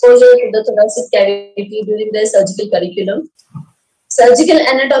exposure to the thoracic cavity during their surgical curriculum. Surgical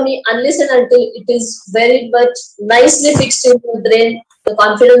anatomy, unless and until it is very much nicely fixed in the brain, the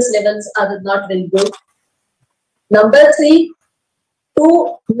confidence levels are not very good. Number 3,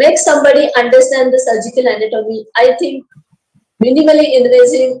 to make somebody understand the surgical anatomy, I think minimally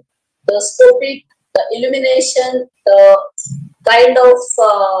invasive, the scopic, the illumination, the kind of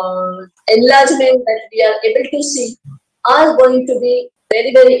enlargement that we are able to see are going to be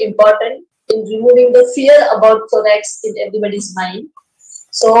very important in removing the fear about thorax in everybody's mind.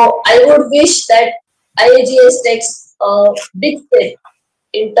 So I would wish that IAGES takes a big step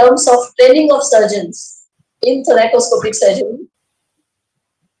in terms of training of surgeons in thoracoscopic surgery.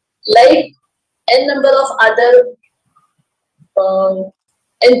 Like n number of other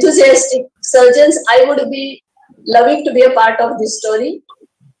enthusiastic surgeons, I would be loving to be a part of this story.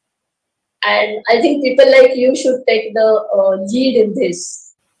 And I think people like you should take the lead in this.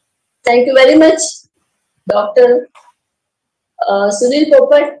 Thank you very much, Dr. Sunil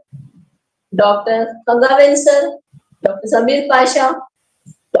Popat, Dr. Kangaven sir, Dr. Zameer Pasha,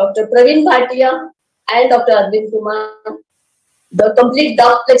 Dr. Praveen Bhatia, and Dr. Arvind Kumar, the complete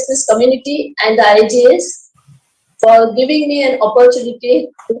Docplexus community and the IAGES for giving me an opportunity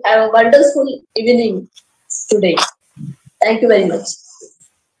to have a wonderful evening today. Thank you very much.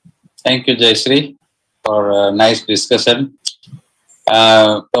 Thank you, Jayashree, for a nice discussion.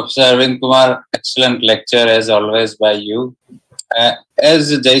 Professor Arvind Kumar, excellent lecture as always by you.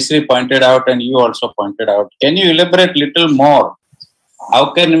 As Jayashree pointed out and you also pointed out, can you elaborate little more?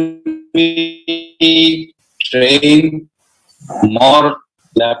 How can we train more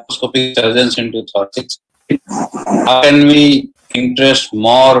laparoscopic surgeons into thoracic? How can we interest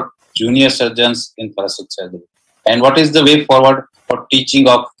more junior surgeons in thoracic surgery? And what is the way forward for teaching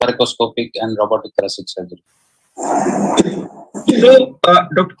of thoracoscopic and robotic thoracic surgery? So,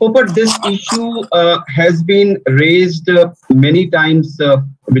 Dr. Popat, this issue has been raised many times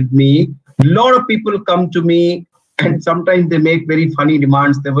with me. A lot of people come to me and sometimes they make very funny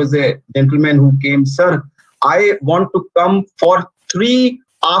demands. There was a gentleman who came, sir, I want to come for 3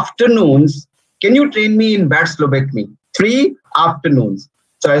 afternoons. Can you train me in VATS lobectomy? 3 afternoons.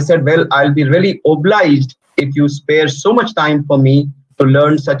 So I said, well, I'll be really obliged if you spare so much time for me to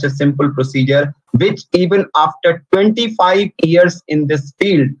learn such a simple procedure, which even after 25 years in this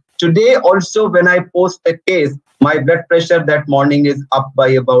field, today also when I post a case, my blood pressure that morning is up by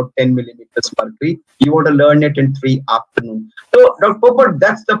about 10 millimeters mercury. You want to learn it in 3 afternoons. So Dr. Popat,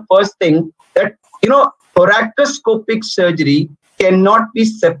 that's the first thing, that, thoracoscopic surgery cannot be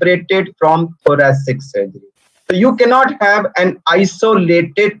separated from thoracic surgery. So you cannot have an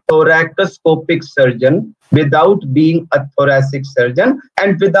isolated thoracoscopic surgeon without being a thoracic surgeon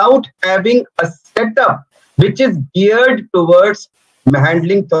and without having a setup which is geared towards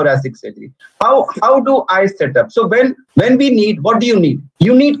handling thoracic surgery. How do I set up? So when we need, what do you need?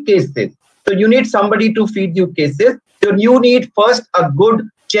 You need cases. So you need somebody to feed you cases. So you need first a good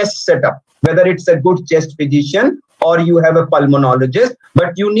chest setup, whether it's a good chest physician or you have a pulmonologist,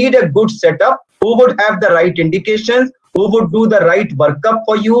 but you need a good setup who would have the right indications, who would do the right workup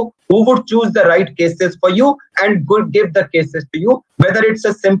for you, who would choose the right cases for you and would give the cases to you, whether it's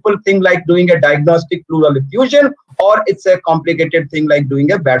a simple thing like doing a diagnostic pleural effusion or it's a complicated thing like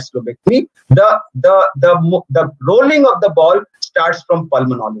doing a vasculopectomy. The rolling of the ball starts from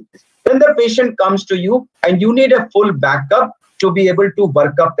pulmonologist. When the patient comes to you and you need a full backup to be able to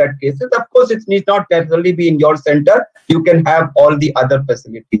work up that cases, of course, it needs not necessarily be in your center. You can have all the other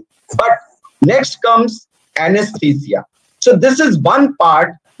facilities. But next comes anesthesia. So this is one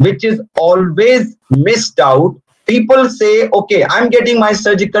part which is always missed out. People say, okay, I'm getting my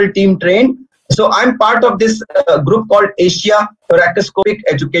surgical team trained. So I'm part of this group called Asia Thoracoscopic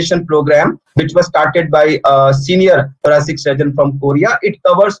Education Program, which was started by a senior thoracic surgeon from Korea. It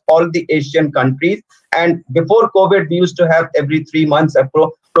covers all the Asian countries. And before COVID, we used to have every 3 months a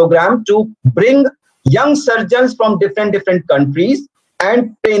program to bring young surgeons from different countries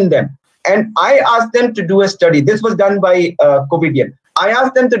and train them. And I asked them to do a study. This was done by COVIDian. I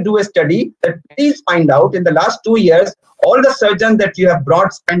asked them to do a study that please find out in the last 2 years, all the surgeons that you have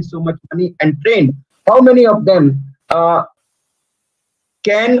brought, spent so much money and trained, how many of them have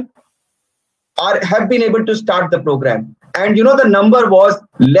been able to start the program? And the number was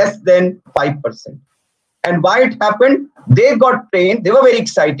less than 5%. And why it happened? They got trained, they were very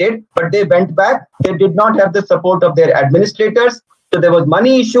excited, but they went back. They did not have the support of their administrators. So there was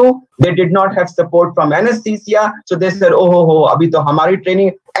money issue. They did not have support from anesthesia. So they said, abhi to hamari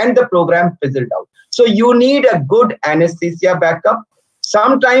training, and the program fizzled out. So you need a good anesthesia backup.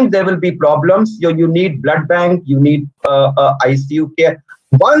 Sometimes there will be problems. You need blood bank, you need ICU care.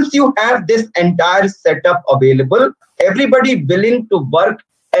 Once you have this entire setup available, everybody willing to work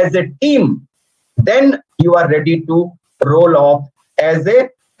as a team, then you are ready to roll off as a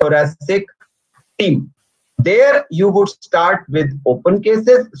thoracic team. There you would start with open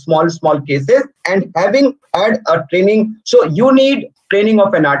cases, small cases, and having had a training. So you need training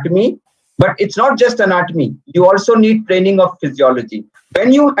of anatomy, but it's not just anatomy. You also need training of physiology.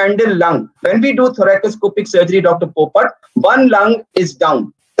 When you handle lung, when we do thoracoscopic surgery, Dr. Popat, one lung is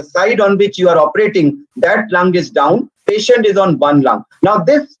down. The side on which you are operating, that lung is down. Patient is on one lung. Now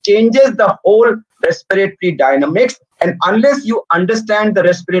this changes the whole respiratory dynamics. And unless you understand the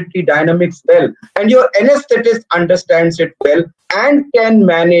respiratory dynamics well, and your anesthetist understands it well and can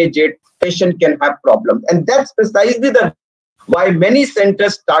manage it, patient can have problems. And that's precisely the why many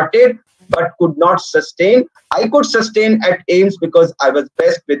centers started but could not sustain. I could sustain at AIIMS because I was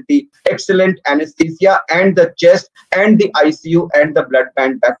blessed with the excellent anesthesia and the chest and the ICU and the blood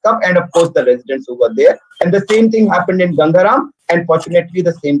bank backup and of course the residents who were there. And the same thing happened in Gangaram, and fortunately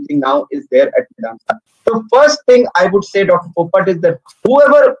the same thing now is there at Vedanta. So first thing I would say, Dr. Popat, is that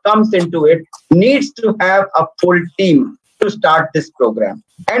whoever comes into it needs to have a full team to start this program.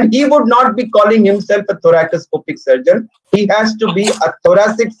 And he would not be calling himself a thoracoscopic surgeon. He has to be a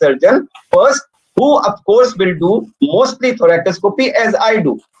thoracic surgeon first, who of course will do mostly thoracoscopy as I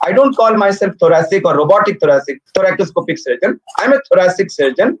do. I don't call myself thoracic or robotic thoracoscopic surgeon. I'm a thoracic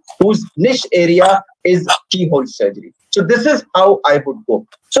surgeon whose niche area is keyhole surgery. So this is how I would go.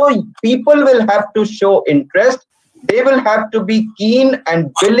 So people will have to show interest. They will have to be keen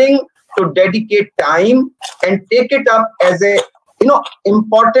and willing to dedicate time and take it up as a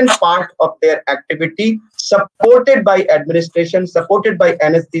important part of their activity, supported by administration, supported by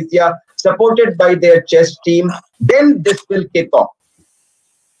anesthesia, supported by their chest team. Then this will kick off.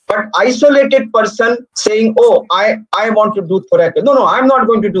 But isolated person saying, oh, I want to do thoracic. No, I'm not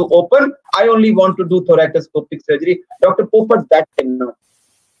going to do open. I only want to do thoracoscopic surgery. Dr. Popat, that cannot.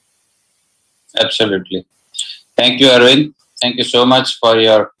 Absolutely. Thank you, Arvind. Thank you so much for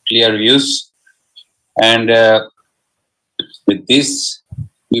your clear views. And with this,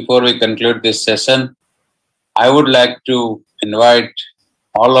 before we conclude this session, I would like to invite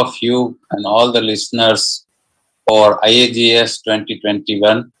all of you and all the listeners for IAGES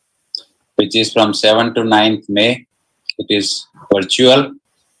 2021, which is from 7th to 9th May. It is virtual,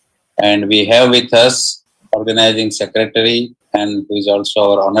 and we have with us organizing secretary and who is also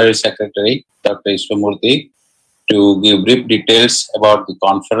our honorary secretary, Dr. Ishwamurthy, to give brief details about the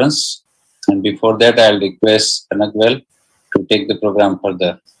conference. And before that, I'll request Anagwell to take the program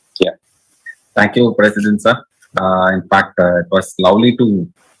further. Yeah. Thank you, President sir. In fact, it was lovely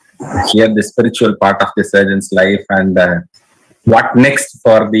to hear the spiritual part of the surgeon's life and what next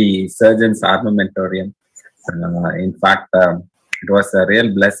for the surgeon's armamentarium. In fact, it was a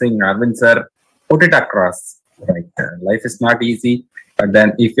real blessing. Arvind sir put it across. Like life is not easy, but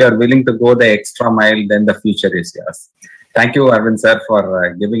then if you are willing to go the extra mile, then the future is yours. Thank you, Arvind sir,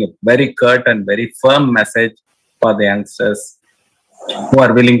 for giving a very curt and very firm message for the youngsters who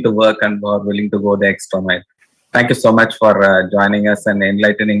are willing to work and who are willing to go the extra mile. Thank you so much for joining us and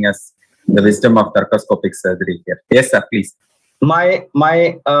enlightening us the wisdom of thoracoscopic surgery here. Yes, sir, please. My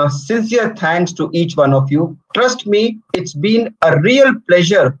sincere thanks to each one of you. Trust me, it's been a real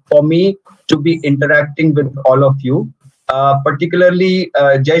pleasure for me to be interacting with all of you. Particularly,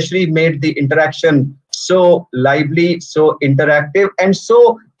 Jayashree made the interaction so lively, so interactive, and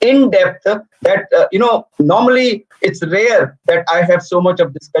so in-depth that, normally it's rare that I have so much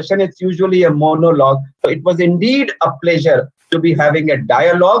of discussion. It's usually a monologue. So it was indeed a pleasure to be having a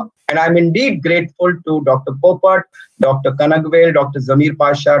dialogue. And I'm indeed grateful to Dr. Popat, Dr. Kanagvel, Dr. Zameer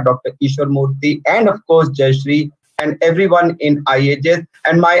Pasha, Dr. Ishwamurthy, and of course, Jayashree, and everyone in IAGES.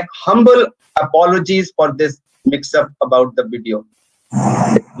 And my humble apologies for this mix-up about the video.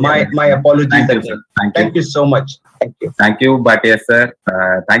 My apologies. Thank you, Thank you so much. Thank you. Thank you, Bhatia sir.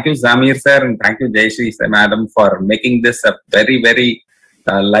 Thank you, Zameer sir, and thank you, Jayashree madam, for making this a very, very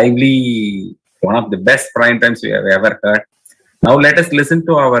lively, one of the best prime times we have ever heard. Now let us listen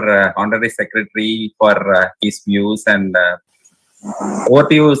to our honorary secretary for his views, and over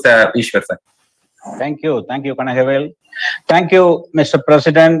to you, Ishwar sir. Thank you, Kanagavel. Thank you, Mr.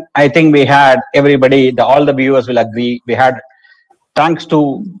 President. I think we had everybody, all the viewers will agree. We had, thanks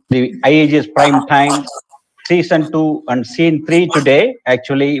to the IAGES Prime Time, Season 2 and Scene 3 today.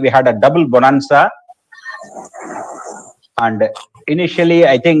 Actually, we had a double bonanza. And initially,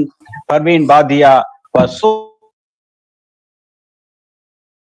 I think Parveen Bhatia was so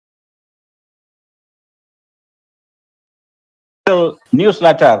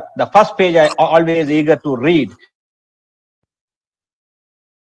newsletter, the first page I always eager to read.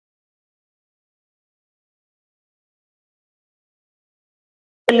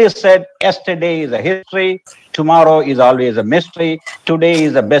 He said, yesterday is a history, tomorrow is always a mystery, today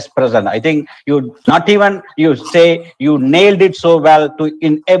is the best present. I think you not even you say you nailed it so well to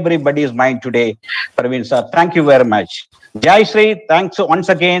in everybody's mind today, Parveen sir. Thank you very much. Jayashree, thanks once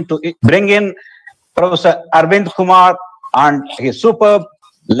again to bring in Professor Arvind Kumar and his superb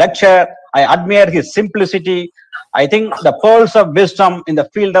lecture. I admire his simplicity. I think the pearls of wisdom in the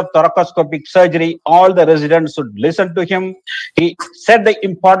field of thoracoscopic surgery, all the residents should listen to him. He said the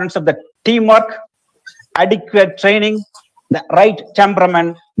importance of the teamwork, adequate training, the right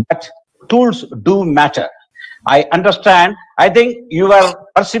temperament, but tools do matter. I understand. I think your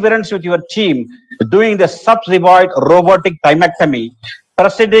perseverance with your team doing the subxiphoid robotic thymectomy,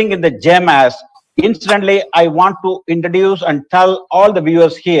 proceeding in the JMAS. Incidentally, I want to introduce and tell all the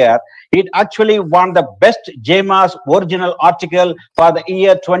viewers here, it actually won the best JMAS original article for the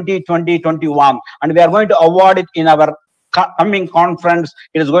year 2020-21, and we are going to award it in our coming conference.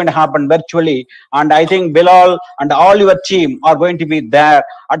 It is going to happen virtually, and I think Bilal and all your team are going to be there,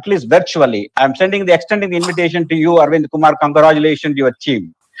 at least virtually. I'm extending the invitation to you, Arvind Kumar. Congratulations to your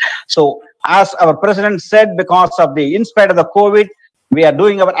team. So, as our president said, because of in spite of the COVID, we are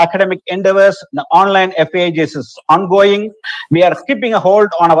doing our academic endeavors. The online FAGs is ongoing. We are keeping a hold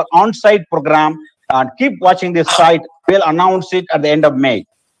on our on-site program, and keep watching this site. We'll announce it at the end of May.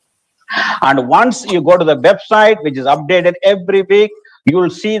 And once you go to the website, which is updated every week, you will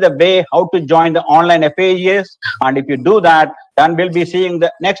see the way how to join the online FAGs. And if you do that, then we'll be seeing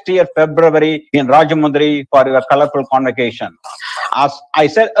the next year, February, in Rajamundry for your colorful convocation. As I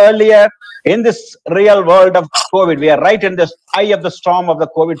said earlier, in this real world of COVID, we are right in the eye of the storm of the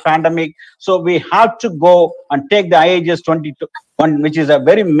COVID pandemic. So we have to go and take the IAGES 2021, which is a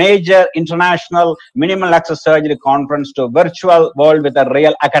very major international minimal access surgery conference, to virtual world with a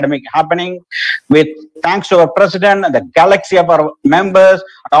real academic happening. With thanks to our president and the galaxy of our members,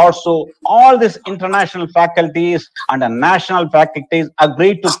 and also all these international faculties and the national faculties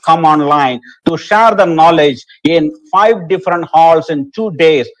agreed to come online to share the knowledge in 5 different halls in 2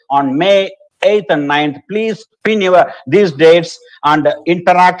 days on May 8th and 9th. Please pin these dates and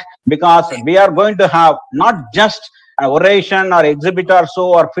interact, because we are going to have not just an oration or exhibit or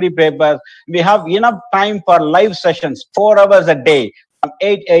so or free papers. We have enough time for live sessions, 4 hours a day from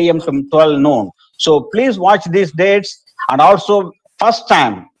 8 a.m. to 12 noon. So please watch these dates. And also, first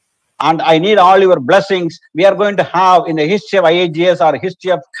time, and I need all your blessings, we are going to have in the history of IAGES or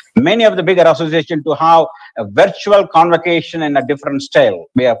history of many of the bigger associations to have a virtual convocation in a different style.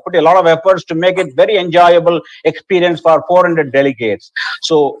 We have put a lot of efforts to make it very enjoyable experience for 400 delegates.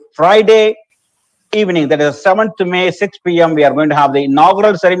 So Friday evening, that is 7th May, 6 p.m., we are going to have the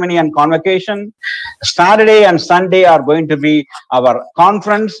inaugural ceremony and convocation. Saturday and Sunday are going to be our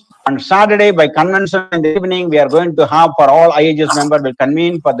conference. On Saturday, by convention in the evening, we are going to have, for all IAGES members, will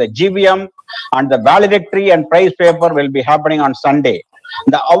convene for the GVM, and the valedictory and prize paper will be happening on Sunday.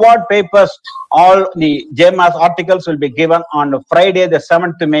 The award papers, all the JMAS articles will be given on Friday, the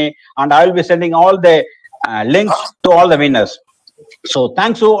 7th May, and I will be sending all the links to all the winners. So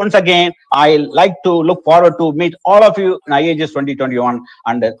thanks you once again. I like to look forward to meet all of you in IAGES 2021,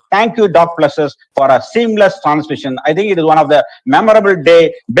 and thank you Docplexus for a seamless transmission. I think it is one of the memorable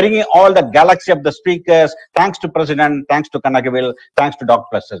day, bringing all the galaxy of the speakers. Thanks to President, thanks to Kanakavil, thanks to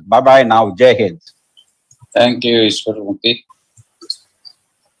Docplexus. Bye bye now. Jai Hind. Thank you, Ishwarmukhi.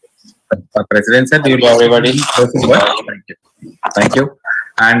 President sir, do you everybody? Thank you. Thank you.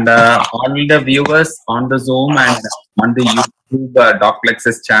 And all the viewers on the Zoom and on the YouTube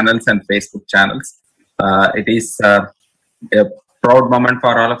Docplexus channels and Facebook channels, it is a proud moment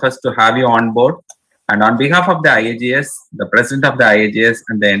for all of us to have you on board. And on behalf of the IAGES, the President of the IAGES,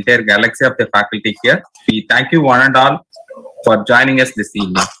 and the entire galaxy of the faculty here, we thank you one and all for joining us this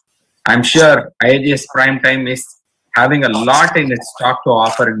evening. I'm sure IAGES Prime Time is having a lot in its stock to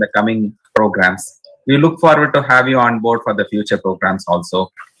offer in the coming programs. We look forward to have you on board for the future programs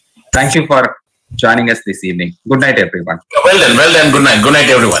also. Thank you for joining us this evening. Good night, everyone. Well done, well done. Good night. Good night,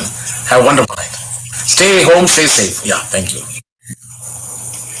 everyone. Have a wonderful night. Stay home, stay safe. Yeah, thank you.